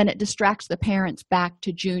 then it distracts the parents back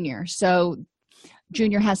to Junior. So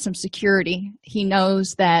Junior has some security. He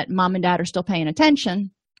knows that mom and dad are still paying attention,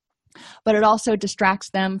 but it also distracts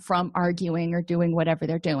them from arguing or doing whatever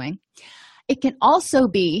they're doing. It can also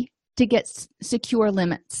be to get secure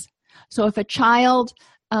limits. So if a child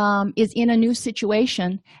is in a new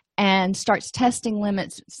situation and starts testing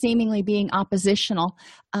limits, seemingly being oppositional,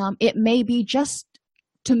 it may be just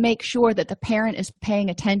to make sure that the parent is paying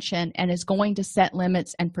attention and is going to set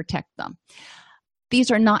limits and protect them.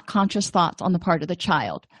 These are not conscious thoughts on the part of the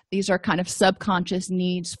child. These are kind of subconscious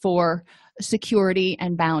needs for security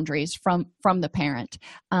and boundaries from the parent,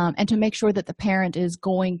 and to make sure that the parent is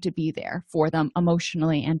going to be there for them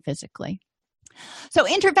emotionally and physically. So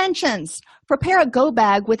interventions: prepare a go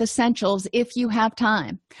bag with essentials if you have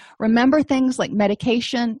time. Remember things like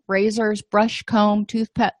medication, razors, brush, comb,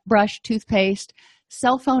 toothbrush, toothpaste,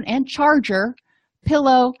 cell phone and charger,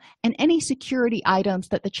 pillow, and any security items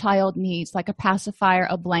that the child needs, like a pacifier,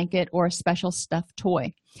 a blanket, or a special stuffed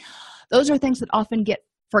toy. Those are things that often get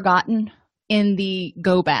forgotten in the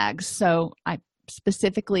go bags, so I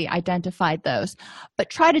specifically identified those. But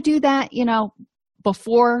try to do that,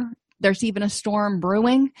 before there's even a storm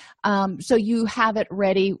brewing, so you have it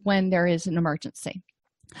ready when there is an emergency.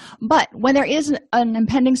 But when there is an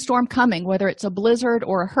impending storm coming, whether it's a blizzard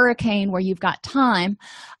or a hurricane where you've got time,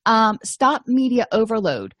 stop media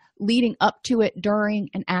overload leading up to it, during,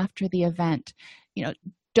 and after the event.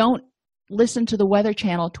 Don't listen to the Weather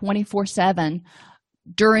Channel 24/7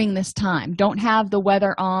 during this time. Don't have the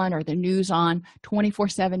weather on or the news on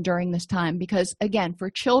 24/7 during this time, because again, for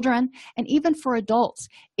children and even for adults,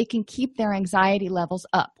 it can keep their anxiety levels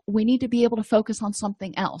up. We need to be able to focus on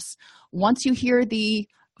something else. Once you hear the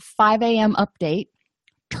 5 a.m. update,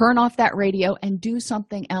 turn off that radio and do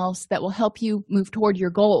something else that will help you move toward your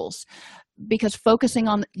goals, because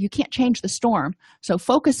you can't change the storm, so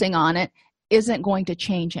focusing on it isn't going to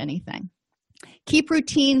change anything. Keep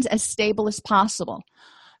routines as stable as possible.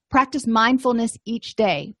 Practice mindfulness each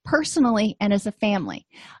day, personally and as a family.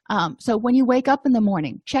 So when you wake up in the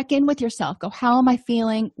morning, check in with yourself. Go, how am I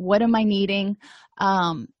feeling? What am I needing?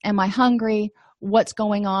 Am I hungry? What's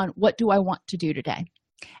going on? What do I want to do today?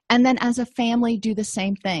 And then as a family, do the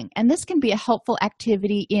same thing. And this can be a helpful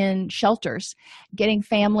activity in shelters, getting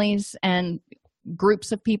families and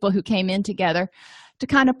groups of people who came in together to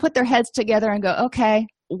kind of put their heads together and go, okay,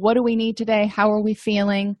 what do we need today? How are we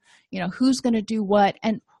feeling? Who's going to do what?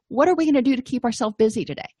 And what are we going to do to keep ourselves busy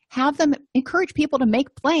today? Have them encourage people to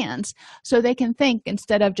make plans so they can think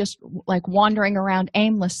instead of just like wandering around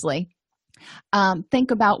aimlessly. Think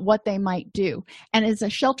about what they might do. And as a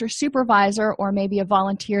shelter supervisor, or maybe a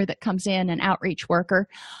volunteer that comes in, an outreach worker,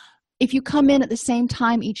 if you come in at the same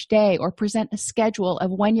time each day or present a schedule of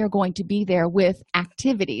when you're going to be there with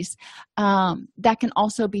activities, that can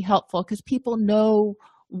also be helpful, because people know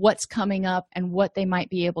what's coming up and what they might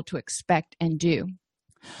be able to expect and do.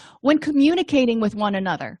 When communicating with one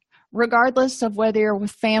another, regardless of whether you're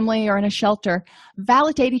with family or in a shelter,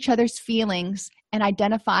 validate each other's feelings and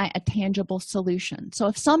identify a tangible solution. So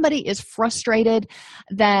if somebody is frustrated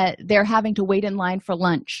that they're having to wait in line for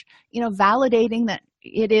lunch, validating that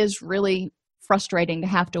it is really frustrating to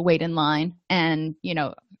have to wait in line, and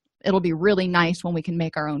it'll be really nice when we can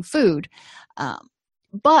make our own food.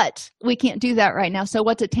 But we can't do that right now. So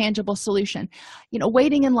what's a tangible solution?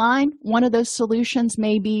 Waiting in line, one of those solutions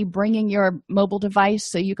may be bringing your mobile device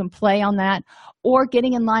so you can play on that, or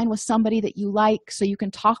getting in line with somebody that you like so you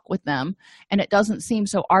can talk with them and it doesn't seem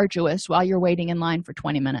so arduous while you're waiting in line for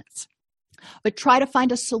 20 minutes. But try to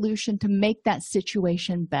find a solution to make that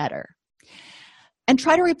situation better. And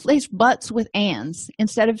try to replace buts with ands.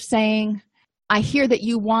 Instead of saying, I hear that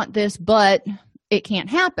you want this, but it can't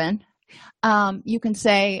happen, you can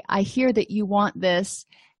say, I hear that you want this,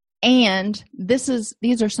 and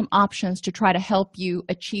these are some options to try to help you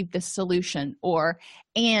achieve this solution. Or,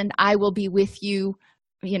 and I will be with you,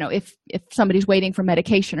 if somebody's waiting for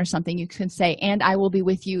medication or something, you can say, and I will be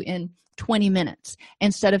with you in 20 minutes,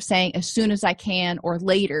 instead of saying as soon as I can or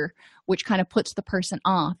later, which kind of puts the person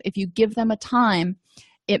off. If you give them a time,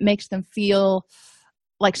 it makes them feel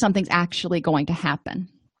like something's actually going to happen.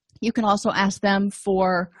 You can also ask them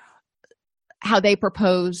for how they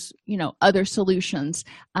propose, other solutions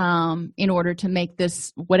in order to make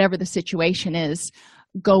this, whatever the situation is,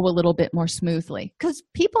 go a little bit more smoothly, because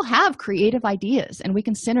people have creative ideas and we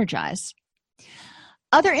can synergize.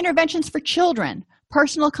 Other interventions for children.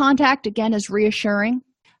 Personal contact, again, is reassuring.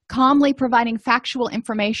 Calmly providing factual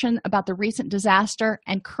information about the recent disaster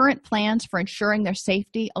and current plans for ensuring their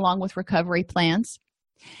safety, along with recovery plans.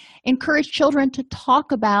 Encourage children to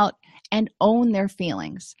talk about and own their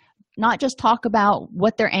feelings. Not just talk about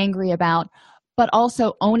what they're angry about, but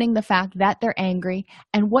also owning the fact that they're angry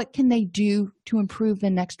and what can they do to improve the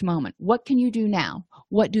next moment. What can you do now?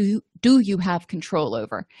 What do you have control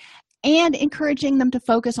over? And encouraging them to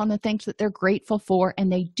focus on the things that they're grateful for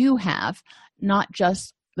and they do have, not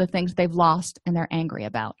just the things they've lost and they're angry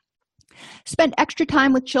about. Spend extra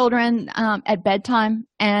time with children at bedtime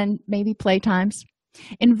and maybe playtimes.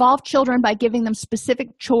 Involve children by giving them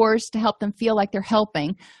specific chores to help them feel like they're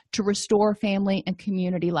helping to restore family and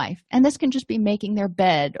community life. And this can just be making their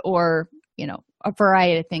bed or, a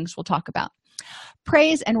variety of things we'll talk about.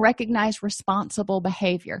 Praise and recognize responsible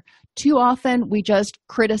behavior. Too often we just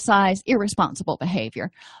criticize irresponsible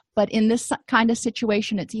behavior. But in this kind of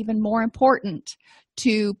situation, it's even more important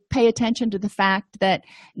to pay attention to the fact that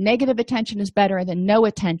negative attention is better than no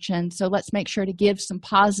attention. So let's make sure to give some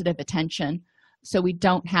positive attention so we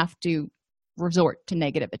don't have to resort to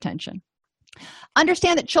negative attention.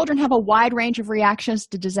 Understand that children have a wide range of reactions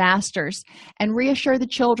to disasters and reassure the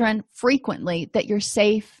children frequently that you're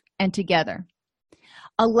safe and together.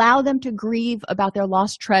 Allow them to grieve about their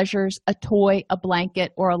lost treasures, a toy, a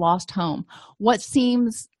blanket, or a lost home. What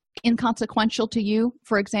seems inconsequential to you,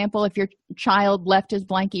 for example, if your child left his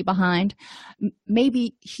blankie behind, may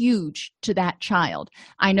be huge to that child.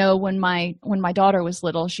 I know when my daughter was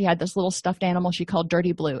little, she had this little stuffed animal she called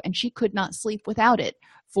Dirty Blue, and she could not sleep without it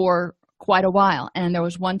for quite a while. And there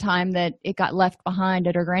was one time that it got left behind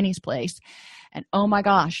at her granny's place, and oh my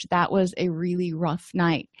gosh, that was a really rough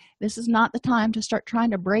night. This is not the time to start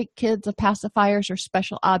trying to break kids of pacifiers or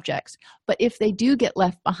special objects, but if they do get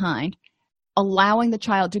left behind, allowing the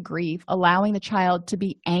child to grieve, allowing the child to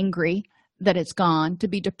be angry that it's gone, to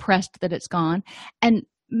be depressed that it's gone, and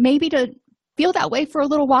maybe to feel that way for a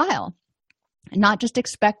little while, and not just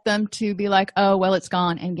expect them to be like, oh, well, it's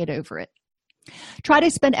gone, and get over it. Try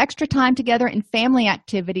to spend extra time together in family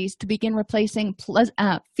activities to begin replacing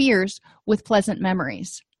fears with pleasant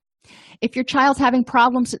memories. If your child's having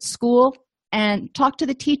problems at school, and talk to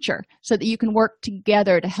the teacher so that you can work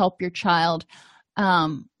together to help your child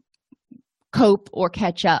cope or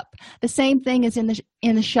catch up. The same thing is in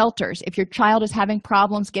the shelters. If your child is having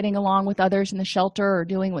problems getting along with others in the shelter or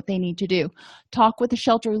doing what they need to do, talk with the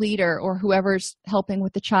shelter leader or whoever's helping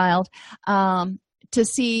with the child to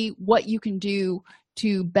see what you can do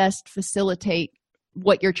to best facilitate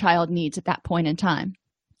what your child needs at that point in time.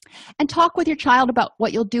 And talk with your child about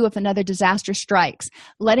what you'll do if another disaster strikes,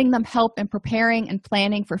 letting them help in preparing and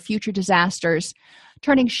planning for future disasters,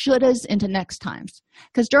 turning shouldas into next times.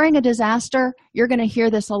 Because during a disaster, you're going to hear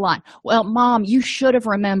this a lot. Well, Mom, you should have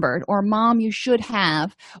remembered, or Mom, you should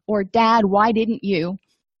have, or Dad, why didn't you?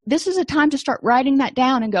 This is a time to start writing that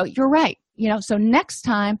down and go, you're right. So next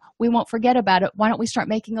time we won't forget about it. Why don't we start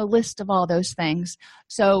making a list of all those things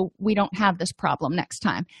so we don't have this problem next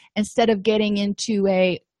time, instead of getting into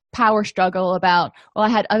a power struggle about, well, I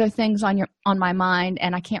had other things on my mind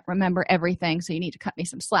and I can't remember everything, so you need to cut me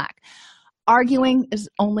some slack. Arguing is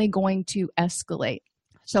only going to escalate.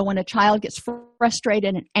 So when a child gets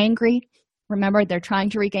frustrated and angry, remember, they're trying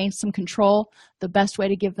to regain some control. The best way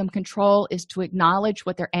to give them control is to acknowledge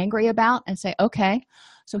what they're angry about and say, okay,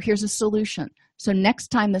 so here's a solution. So next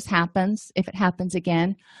time this happens, if it happens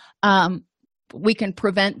again, we can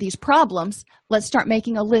prevent these problems. Let's start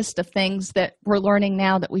making a list of things that we're learning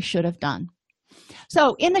now that we should have done.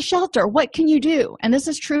 So in the shelter, what can you do? And this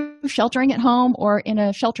is true sheltering at home or in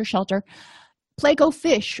a shelter. Play Go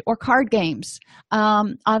Fish or card games.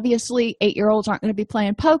 Obviously, 8-year-olds aren't going to be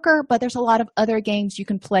playing poker, but there's a lot of other games you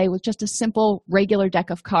can play with just a simple regular deck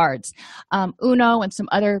of cards. Uno and some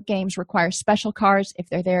other games require special cards. If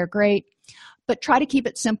they're there, great. But try to keep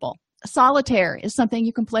it simple. Solitaire is something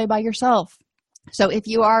you can play by yourself. So if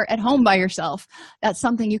you are at home by yourself, that's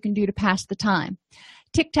something you can do to pass the time.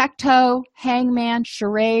 Tic-tac-toe, hangman,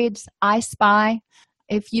 charades, I Spy.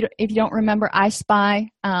 If you don't remember I Spy,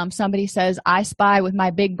 somebody says, I spy with my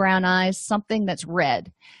big brown eyes something that's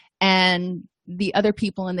red. And the other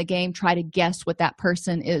people in the game try to guess what that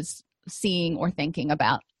person is seeing or thinking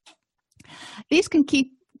about. These can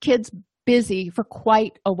keep kids busy for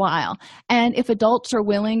quite a while. And if adults are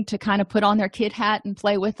willing to kind of put on their kid hat and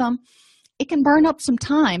play with them, it can burn up some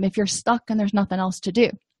time if you're stuck and there's nothing else to do.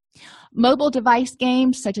 Mobile device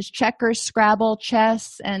games such as checkers, Scrabble,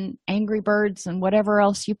 chess, and Angry Birds, and whatever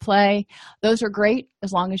else you play, those are great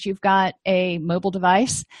as long as you've got a mobile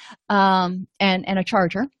device and a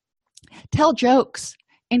charger. Tell jokes.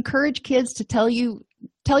 Encourage kids to tell you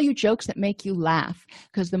jokes that make you laugh,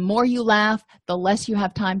 because the more you laugh, the less you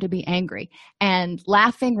have time to be angry. And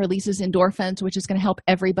laughing releases endorphins, which is going to help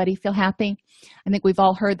everybody feel happy. I think we've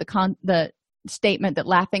all heard the statement that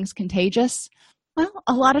laughing's contagious. Well,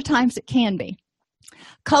 a lot of times it can be.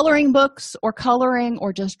 Coloring books or coloring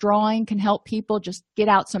or just drawing can help people just get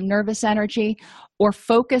out some nervous energy or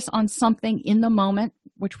focus on something in the moment,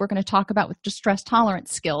 which we're going to talk about with distress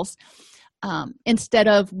tolerance skills, instead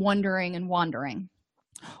of wondering and wandering.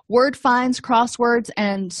 Word finds, crosswords,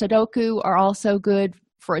 and Sudoku are also good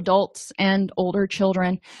for adults and older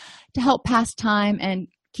children to help pass time and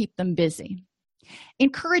keep them busy.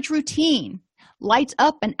 Encourage routine. Lights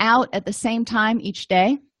up and out at the same time each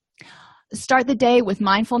day. Start the day with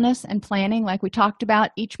mindfulness and planning, like we talked about.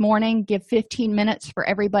 Each morning, give 15 minutes for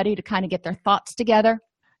everybody to kind of get their thoughts together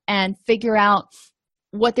and figure out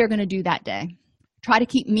what they're going to do that day. Try to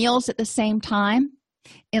keep meals at the same time.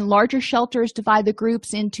 In larger shelters, divide the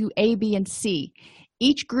groups into A, B, and C.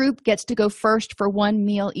 Each group gets to go first for one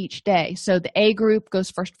meal each day. So the A group goes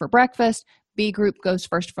first for breakfast, B group goes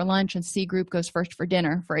first for lunch, and C group goes first for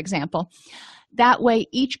dinner, for example. That way,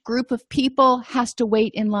 each group of people has to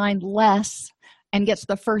wait in line less and gets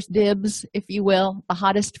the first dibs, if you will, the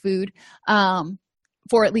hottest food,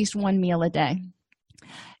 for at least one meal a day.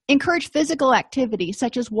 Encourage physical activity,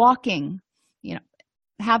 such as walking.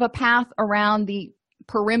 Have a path around the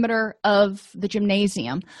perimeter of the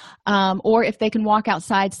gymnasium, or if they can walk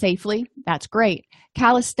outside safely, that's great.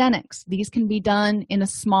 Calisthenics, these can be done in a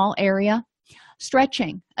small area.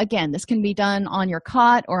 Stretching, again, this can be done on your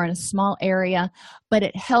cot or in a small area, but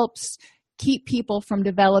it helps keep people from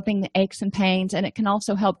developing the aches and pains, and it can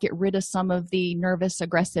also help get rid of some of the nervous,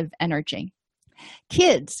 aggressive energy.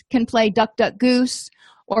 Kids can play duck, duck, goose,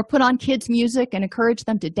 or put on kids' music and encourage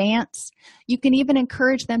them to dance. You can even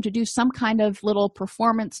encourage them to do some kind of little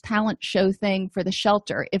performance talent show thing for the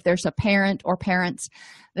shelter if there's a parent or parents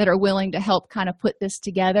that are willing to help kind of put this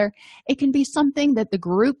together. It can be something that the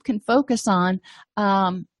group can focus on,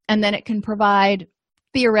 and then it can provide,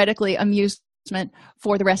 theoretically, amusement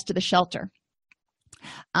for the rest of the shelter.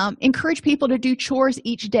 Encourage people to do chores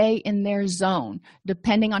each day in their zone.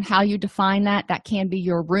 Depending on how you define that, that can be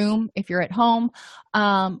your room if you're at home,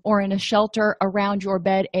 or in a shelter around your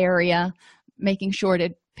bed area, making sure to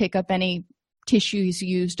pick up any tissues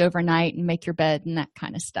used overnight and make your bed and that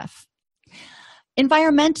kind of stuff.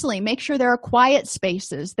 Environmentally, make sure there are quiet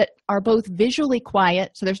spaces that are both visually quiet,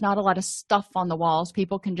 so there's not a lot of stuff on the walls.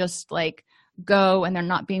 People can just go and they're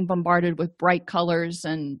not being bombarded with bright colors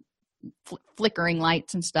and flickering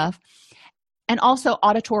lights and stuff, and also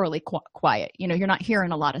auditorily quiet. You're not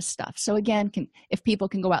hearing a lot of stuff. So again, if people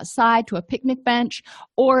can go outside to a picnic bench,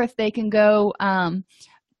 or if they can go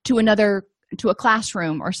to a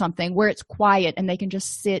classroom or something where it's quiet and they can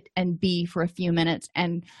just sit and be for a few minutes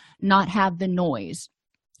and not have the noise.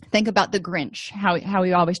 Think about the Grinch, how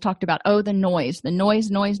he always talked about, the noise.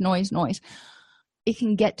 It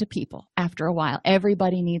can get to people after a while.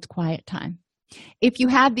 Everybody needs quiet time. If you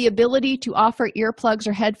have the ability to offer earplugs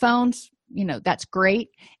or headphones, that's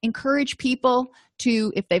great. Encourage people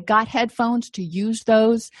to, if they've got headphones, to use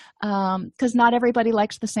those, because not everybody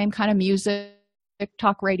likes the same kind of music,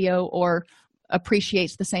 talk radio, or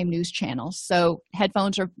appreciates the same news channels. So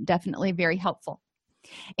headphones are definitely very helpful.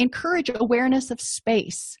 Encourage awareness of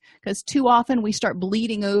space, because too often we start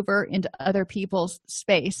bleeding over into other people's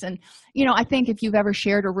space. And, I think if you've ever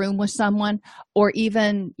shared a room with someone, or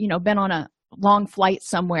even, been on a long flight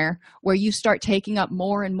somewhere where you start taking up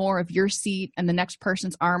more and more of your seat and the next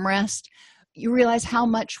person's armrest, you realize how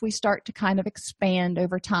much we start to kind of expand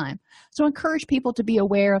over time. So encourage people to be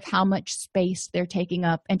aware of how much space they're taking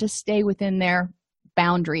up and to stay within their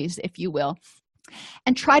boundaries, if you will.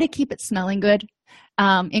 And try to keep it smelling good.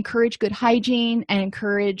 Encourage good hygiene, and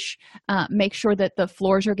make sure that the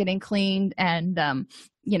floors are getting cleaned and,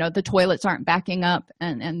 the toilets aren't backing up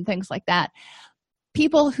and things like that.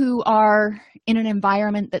 People who are in an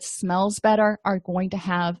environment that smells better are going to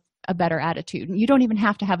have a better attitude. And you don't even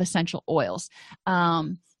have to have essential oils.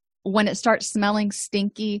 When it starts smelling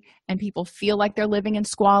stinky and people feel like they're living in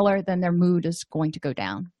squalor, then their mood is going to go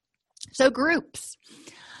down. So groups.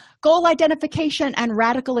 Goal identification and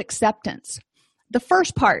radical acceptance. The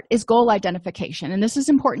first part is goal identification, and this is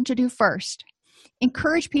important to do first.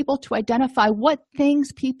 Encourage people to identify what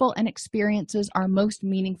things, people, and experiences are most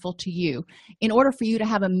meaningful to you. In order for you to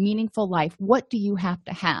have a meaningful life, what do you have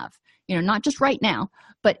to have? not just right now,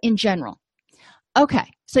 but in general. Okay,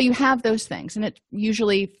 so you have those things, and it's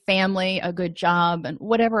usually family, a good job, and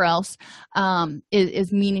whatever else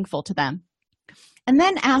is meaningful to them. And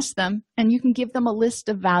then ask them, and you can give them a list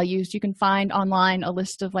of values. You can find online a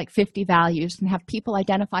list of like 50 values and have people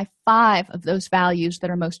identify 5 of those values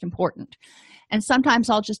that are most important. And sometimes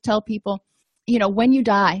I'll just tell people, when you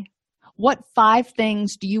die, what 5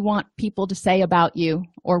 things do you want people to say about you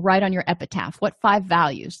or write on your epitaph? What 5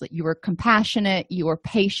 values? That you were compassionate, you were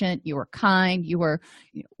patient, you were kind,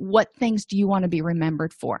 what things do you want to be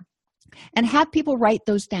remembered for? And have people write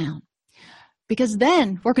those down. Because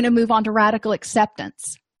then we're going to move on to radical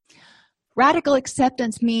acceptance. Radical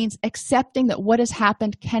acceptance means accepting that what has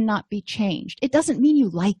happened cannot be changed. It doesn't mean you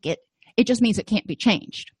like it. It just means it can't be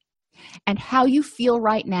changed. And how you feel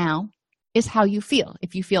right now is how you feel.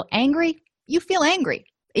 If you feel angry, you feel angry.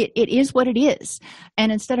 It is what it is. And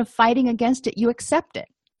instead of fighting against it, you accept it.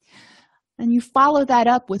 And you follow that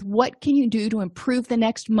up with what can you do to improve the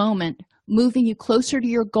next moment, moving you closer to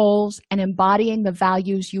your goals and embodying the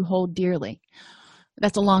values you hold dearly.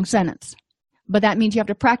 That's a long sentence, but that means you have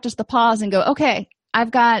to practice the pause and go, okay,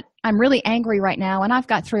 I'm really angry right now, and I've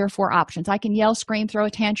got 3 or 4 options. I can yell, scream, throw a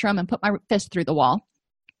tantrum, and put my fist through the wall.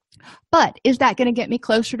 But is that going to get me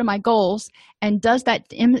closer to my goals? And does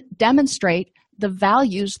that demonstrate the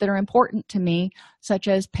values that are important to me, such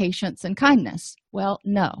as patience and kindness? Well,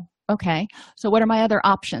 no. Okay, so what are my other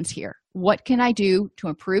options here? What can I do to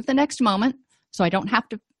improve the next moment so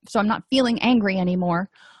I'm not feeling angry anymore,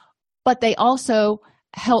 but they also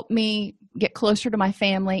help me get closer to my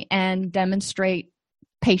family and demonstrate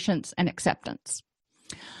patience and acceptance.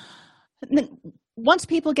 And then once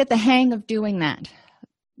people get the hang of doing that,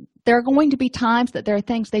 there are going to be times that there are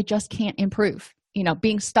things they just can't improve.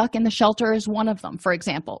 Being stuck in the shelter is one of them, for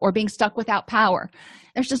example, or being stuck without power.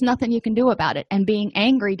 There's just nothing you can do about it. And being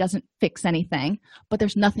angry doesn't fix anything, but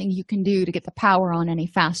there's nothing you can do to get the power on any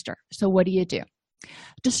faster. So what do?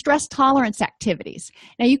 Distress tolerance activities.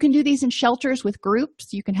 Now, you can do these in shelters with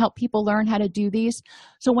groups. You can help people learn how to do these.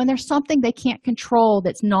 So when there's something they can't control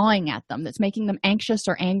that's gnawing at them, that's making them anxious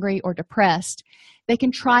or angry or depressed, they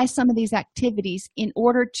can try some of these activities in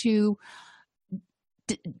order to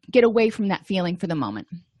get away from that feeling for the moment.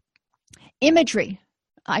 Imagery.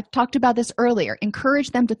 I've talked about this earlier. Encourage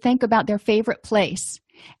them to think about their favorite place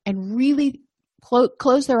and really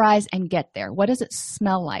close their eyes and get there. What does it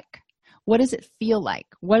smell like? What does it feel like?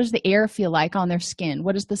 What does the air feel like on their skin?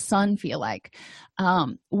 What does the sun feel like?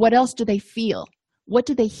 What else do they feel? What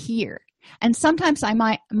do they hear? And sometimes I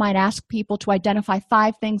might ask people to identify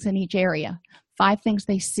 5 things in each area. 5 things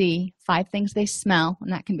they see, 5 things they smell,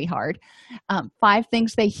 and that can be hard, 5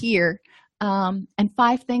 things they hear, and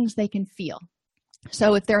 5 things they can feel.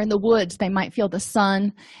 So if they're in the woods, they might feel the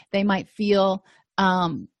sun, they might feel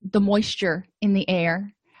the moisture in the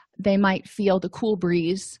air, they might feel the cool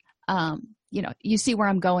breeze. You see where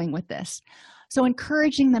I'm going with this. So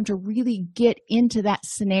encouraging them to really get into that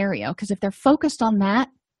scenario, because if they're focused on that,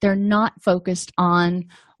 they're not focused on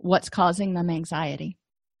what's causing them anxiety.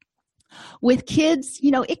 With kids,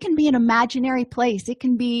 it can be an imaginary place. It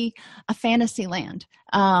can be a fantasy land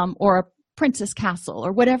or a princess castle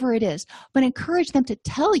or whatever it is. But encourage them to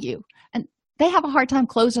tell you. And they have a hard time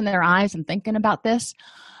closing their eyes and thinking about this.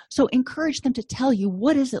 So encourage them to tell you,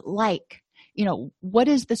 what is it like? What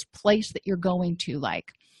is this place that you're going to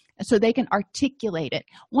like? So they can articulate it.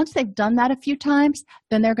 Once they've done that a few times,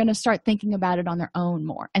 then they're going to start thinking about it on their own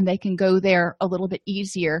more. And they can go there a little bit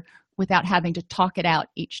easier without having to talk it out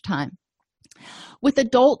each time. With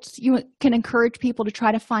adults, you can encourage people to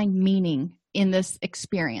try to find meaning in this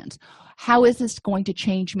experience. How is this going to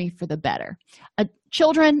change me for the better?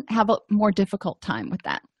 Children have a more difficult time with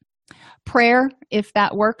that. Prayer, if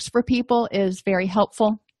that works for people, is very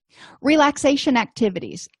helpful. Relaxation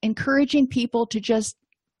activities, encouraging people to just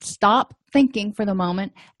stop thinking for the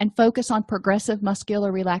moment and focus on progressive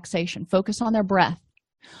muscular relaxation. Focus on their breath.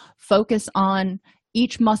 Focus on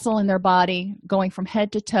each muscle in their body going from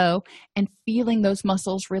head to toe and feeling those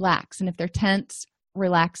muscles relax. And if they're tense,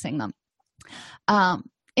 relaxing them.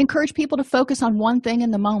 Encourage people to focus on one thing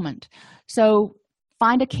in the moment. So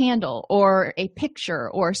find a candle or a picture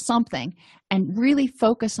or something and really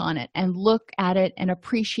focus on it and look at it and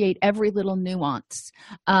appreciate every little nuance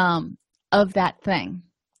of that thing.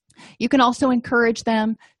 You can also encourage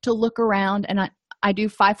them to look around, and I do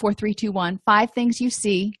 5, 4, 3, 2, 1. 5 things you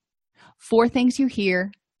see, 4 things you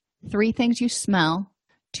hear, 3 things you smell,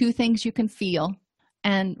 2 things you can feel,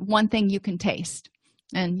 and 1 thing you can taste.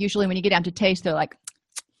 And usually when you get down to taste, they're like,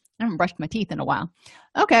 I haven't brushed my teeth in a while.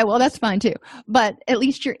 Okay, well, that's fine too. But at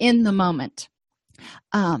least you're in the moment.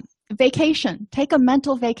 Vacation. Take a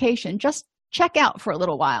mental vacation. Just check out for a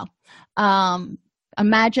little while.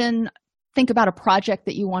 Think about a project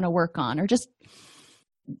that you want to work on, or just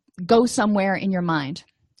go somewhere in your mind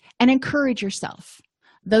and encourage yourself.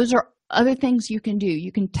 Those are other things you can do.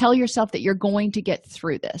 You can tell yourself that you're going to get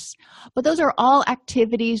through this. But those are all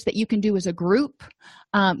activities that you can do as a group.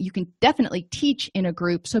 You can definitely teach in a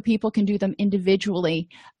group so people can do them individually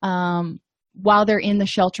while they're in the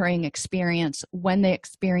sheltering experience, when they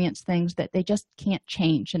experience things that they just can't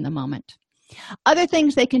change in the moment. Other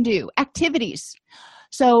things they can do, activities.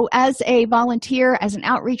 So as a volunteer, as an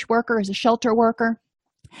outreach worker, as a shelter worker,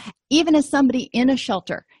 even as somebody in a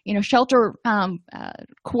shelter, shelter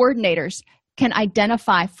coordinators can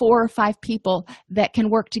identify 4 or 5 people that can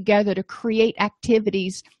work together to create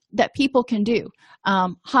activities that people can do.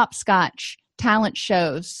 Hopscotch, talent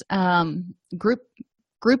shows,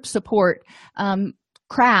 group support,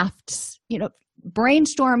 crafts,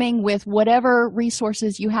 brainstorming with whatever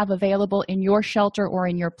resources you have available in your shelter or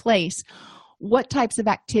in your place. What types of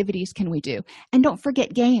activities can we do? And don't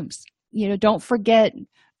forget games. Don't forget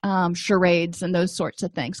charades and those sorts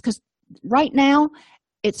of things, because right now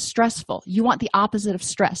it's stressful. You want the opposite of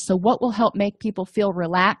stress. So what will help make people feel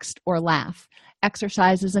relaxed or laugh?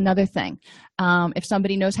 Exercise is another thing. If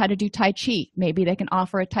somebody knows how to do Tai Chi, maybe they can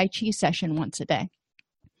offer a Tai Chi session once a day.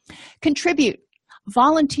 Contribute,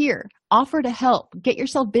 volunteer, offer to help, get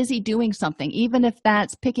yourself busy doing something, even if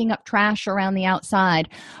that's picking up trash around the outside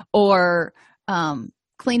or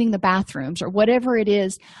cleaning the bathrooms or whatever it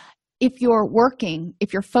is. If you're working,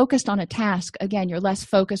 if you're focused on a task, again, you're less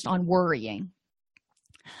focused on worrying.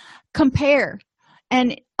 Compare.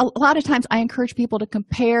 And a lot of times I encourage people to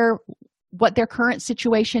compare what their current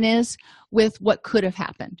situation is with what could have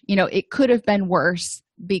happened. It could have been worse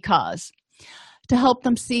because, to help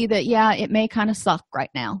them see that, yeah, it may kind of suck right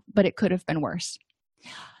now, but it could have been worse.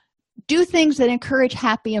 Do things that encourage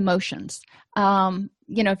happy emotions.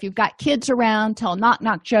 If you've got kids around, tell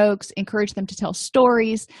knock-knock jokes, encourage them to tell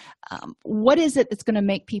stories. What is it that's going to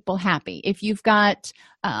make people happy? If you've got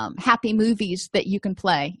happy movies that you can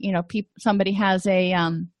play, somebody has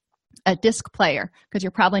a disc player, because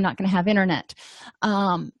you're probably not going to have internet.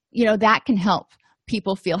 That can help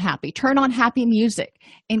people feel happy. Turn on happy music.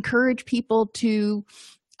 Encourage people to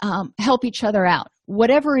help each other out.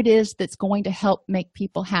 Whatever it is that's going to help make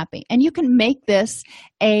people happy. And you can make this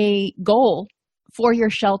a goal for your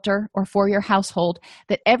shelter or for your household,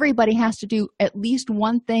 that everybody has to do at least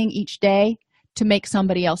one thing each day to make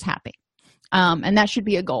somebody else happy. And that should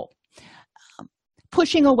be a goal.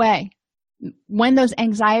 Pushing away. When those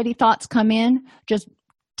anxiety thoughts come in, just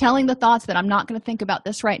telling the thoughts that I'm not going to think about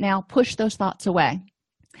this right now, push those thoughts away.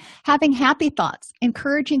 Having happy thoughts,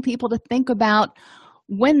 encouraging people to think about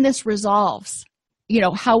when this resolves,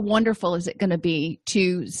 how wonderful is it going to be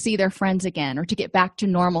to see their friends again or to get back to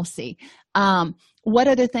normalcy? What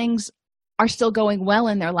other things are still going well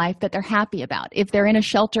in their life that they're happy about? If they're in a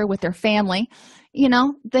shelter with their family,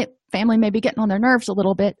 the family may be getting on their nerves a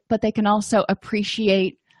little bit, but they can also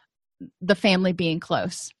appreciate the family being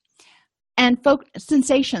close. And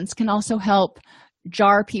sensations can also help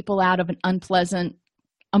jar people out of an unpleasant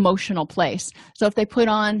emotional place. So if they put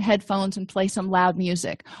on headphones and play some loud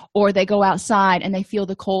music, or they go outside and they feel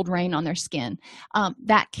the cold rain on their skin,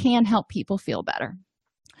 that can help people feel better.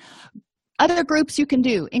 Other groups you can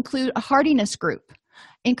do include a hardiness group.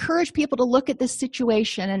 Encourage people to look at this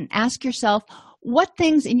situation and ask yourself, what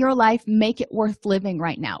things in your life make it worth living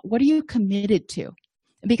right now? What are you committed to?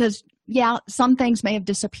 Because some things may have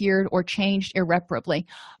disappeared or changed irreparably,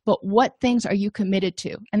 but what things are you committed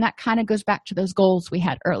to? And that kind of goes back to those goals we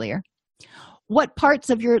had earlier. What parts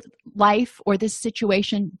of your life or this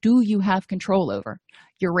situation do you have control over?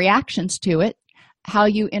 Your reactions to it, how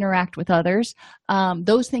you interact with others,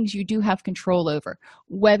 those things you do have control over.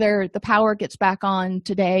 Whether the power gets back on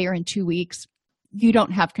today or in 2 weeks, you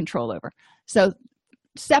don't have control over. So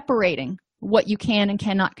separating what you can and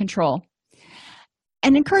cannot control.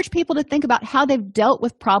 And encourage people to think about how they've dealt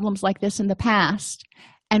with problems like this in the past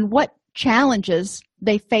and what challenges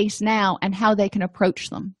they face now and how they can approach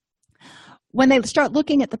them. When they start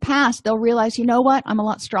looking at the past, they'll realize, I'm a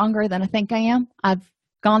lot stronger than I think I am. I've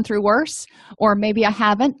gone through worse, or maybe I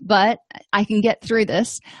haven't, but I can get through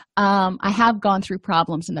this. I have gone through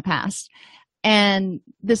problems in the past, and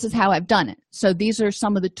this is how I've done it. So these are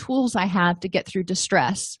some of the tools I have to get through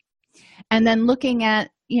distress. And then looking at,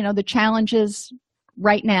 the challenges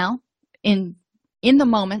right now in the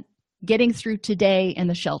moment, getting through today in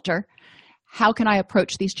the shelter. How can I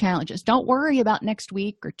approach these challenges? Don't worry about next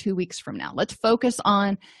week or 2 weeks from now. Let's focus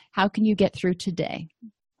on how can you get through today.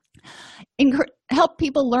 Help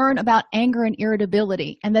people learn about anger and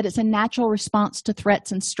irritability and that it's a natural response to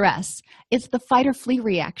threats and stress. It's the fight or flee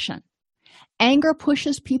reaction. Anger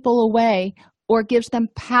pushes people away or gives them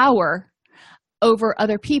power over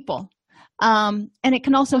other people. And it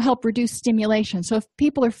can also help reduce stimulation. So if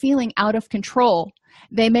people are feeling out of control,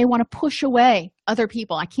 they may want to push away other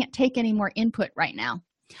people. I can't take any more input right now.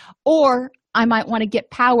 Or I might want to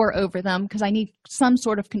get power over them because I need some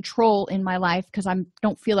sort of control in my life because I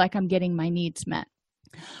don't feel like I'm getting my needs met.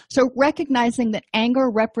 So recognizing that anger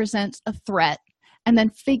represents a threat and then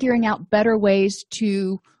figuring out better ways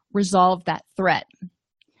to resolve that threat.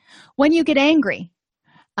 When you get angry,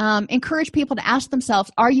 encourage people to ask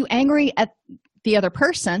themselves, are you angry at the other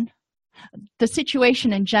person, the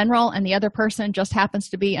situation in general, and the other person just happens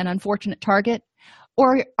to be an unfortunate target?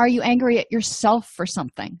 Or are you angry at yourself for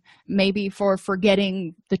something, maybe for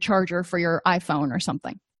forgetting the charger for your iPhone or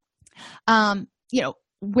something?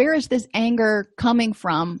 Where is this anger coming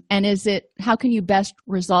from, and how can you best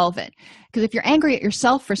resolve it? Because if you're angry at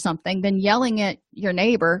yourself for something, then yelling at your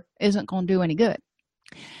neighbor isn't going to do any good.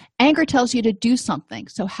 Anger tells you to do something,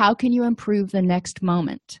 so how can you improve the next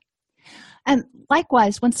moment? And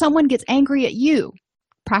likewise, when someone gets angry at you,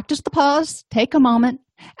 practice the pause, take a moment,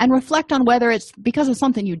 and reflect on whether it's because of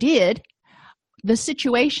something you did, the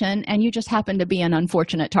situation, and you just happen to be an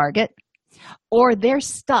unfortunate target, or their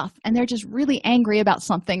stuff, and they're just really angry about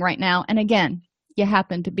something right now, and again, you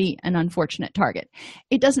happen to be an unfortunate target.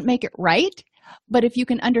 It doesn't make it right, but if you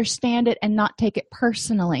can understand it and not take it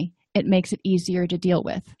personally, it makes it easier to deal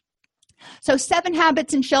with. So 7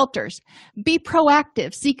 habits in shelters. Be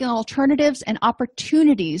proactive, seeking alternatives and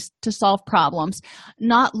opportunities to solve problems,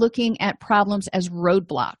 not looking at problems as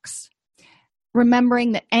roadblocks.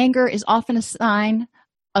 Remembering that anger is often a sign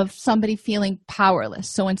of somebody feeling powerless.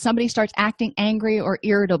 So when somebody starts acting angry or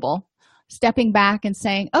irritable, stepping back and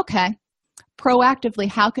saying, okay, proactively,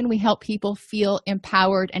 how can we help people feel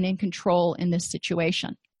empowered and in control in this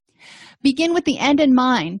situation? Begin with the end in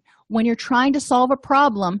mind. When you're trying to solve a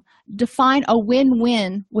problem, define a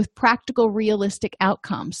win-win with practical, realistic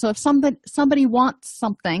outcomes. So if somebody wants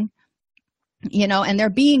something, and they're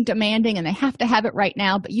being demanding and they have to have it right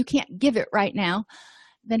now, but you can't give it right now,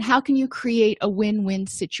 then how can you create a win-win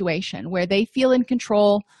situation where they feel in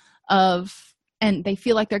control of, and they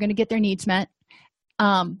feel like they're going to get their needs met,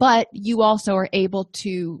 but you also are able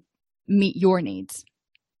to meet your needs?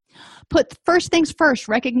 Put first things first,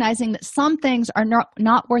 recognizing that some things are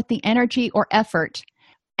not worth the energy or effort,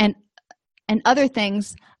 and other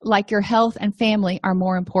things like your health and family are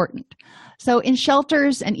more important. So in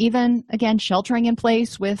shelters, and even, again, sheltering in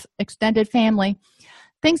place with extended family,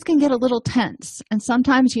 things can get a little tense, and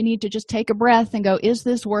sometimes you need to just take a breath and go, is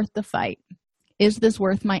this worth the fight? Is this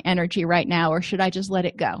worth my energy right now, or should I just let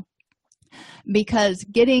it go? Because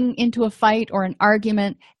getting into a fight or an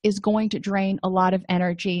argument is going to drain a lot of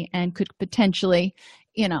energy and could potentially,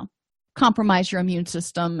 compromise your immune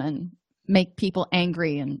system and make people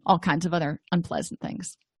angry and all kinds of other unpleasant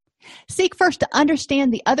things. Seek first to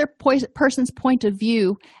understand the other person's point of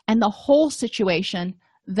view and the whole situation,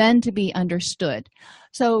 then to be understood.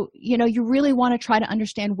 So, you really want to try to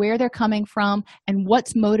understand where they're coming from and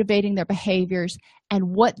what's motivating their behaviors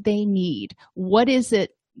and what they need. What is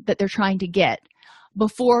it that they're trying to get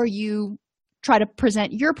before you try to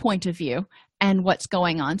present your point of view and what's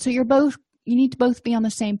going on. So you need to both be on the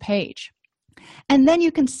same page. And then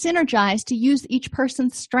you can synergize to use each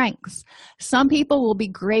person's strengths. Some people will be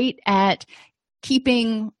great at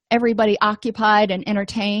keeping everybody occupied and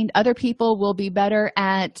entertained. Other people will be better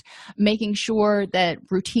at making sure that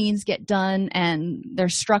routines get done and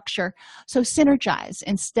there's structure. So synergize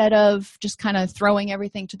instead of just kind of throwing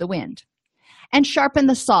everything to the wind. And sharpen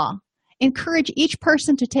the saw. Encourage each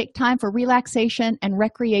person to take time for relaxation and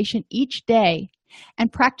recreation each day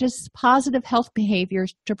and practice positive health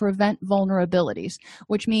behaviors to prevent vulnerabilities,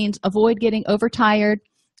 which means avoid getting overtired,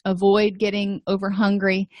 avoid getting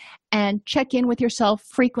overhungry, and check in with yourself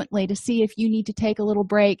frequently to see if you need to take a little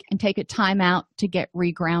break and take a time out to get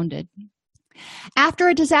regrounded. After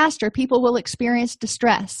a disaster, people will experience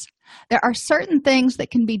distress. There are certain things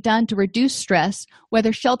that can be done to reduce stress,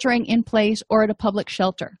 whether sheltering in place or at a public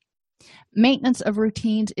shelter. Maintenance of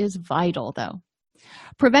routines is vital, though.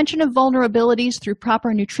 Prevention of vulnerabilities through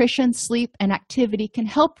proper nutrition, sleep, and activity can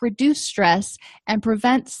help reduce stress and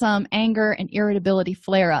prevent some anger and irritability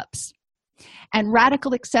flare-ups. And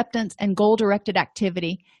radical acceptance and goal-directed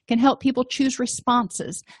activity can help people choose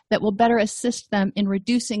responses that will better assist them in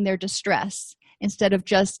reducing their distress instead of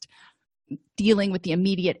just dealing with the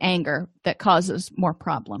immediate anger that causes more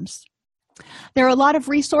problems. There are a lot of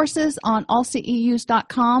resources on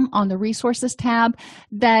allceus.com on the resources tab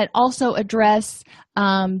that also address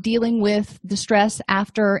dealing with distress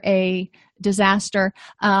after a disaster.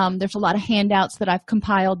 There's a lot of handouts that I've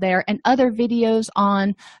compiled there and other videos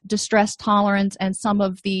on distress tolerance and some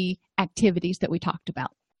of the activities that we talked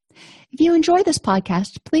about. If you enjoy this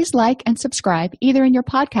podcast, please like and subscribe either in your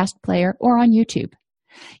podcast player or on YouTube.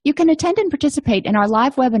 You can attend and participate in our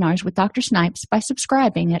live webinars with Dr. Snipes by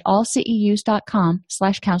subscribing at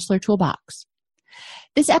allceus.com/counselor toolbox.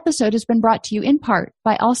 This episode has been brought to you in part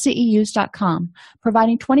by allceus.com,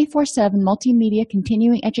 providing 24/7 multimedia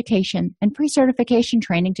continuing education and pre-certification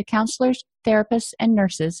training to counselors, therapists, and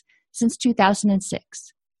nurses since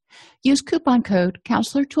 2006. Use coupon code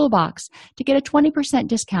Counselor Toolbox to get a 20%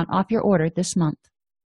 discount off your order this month.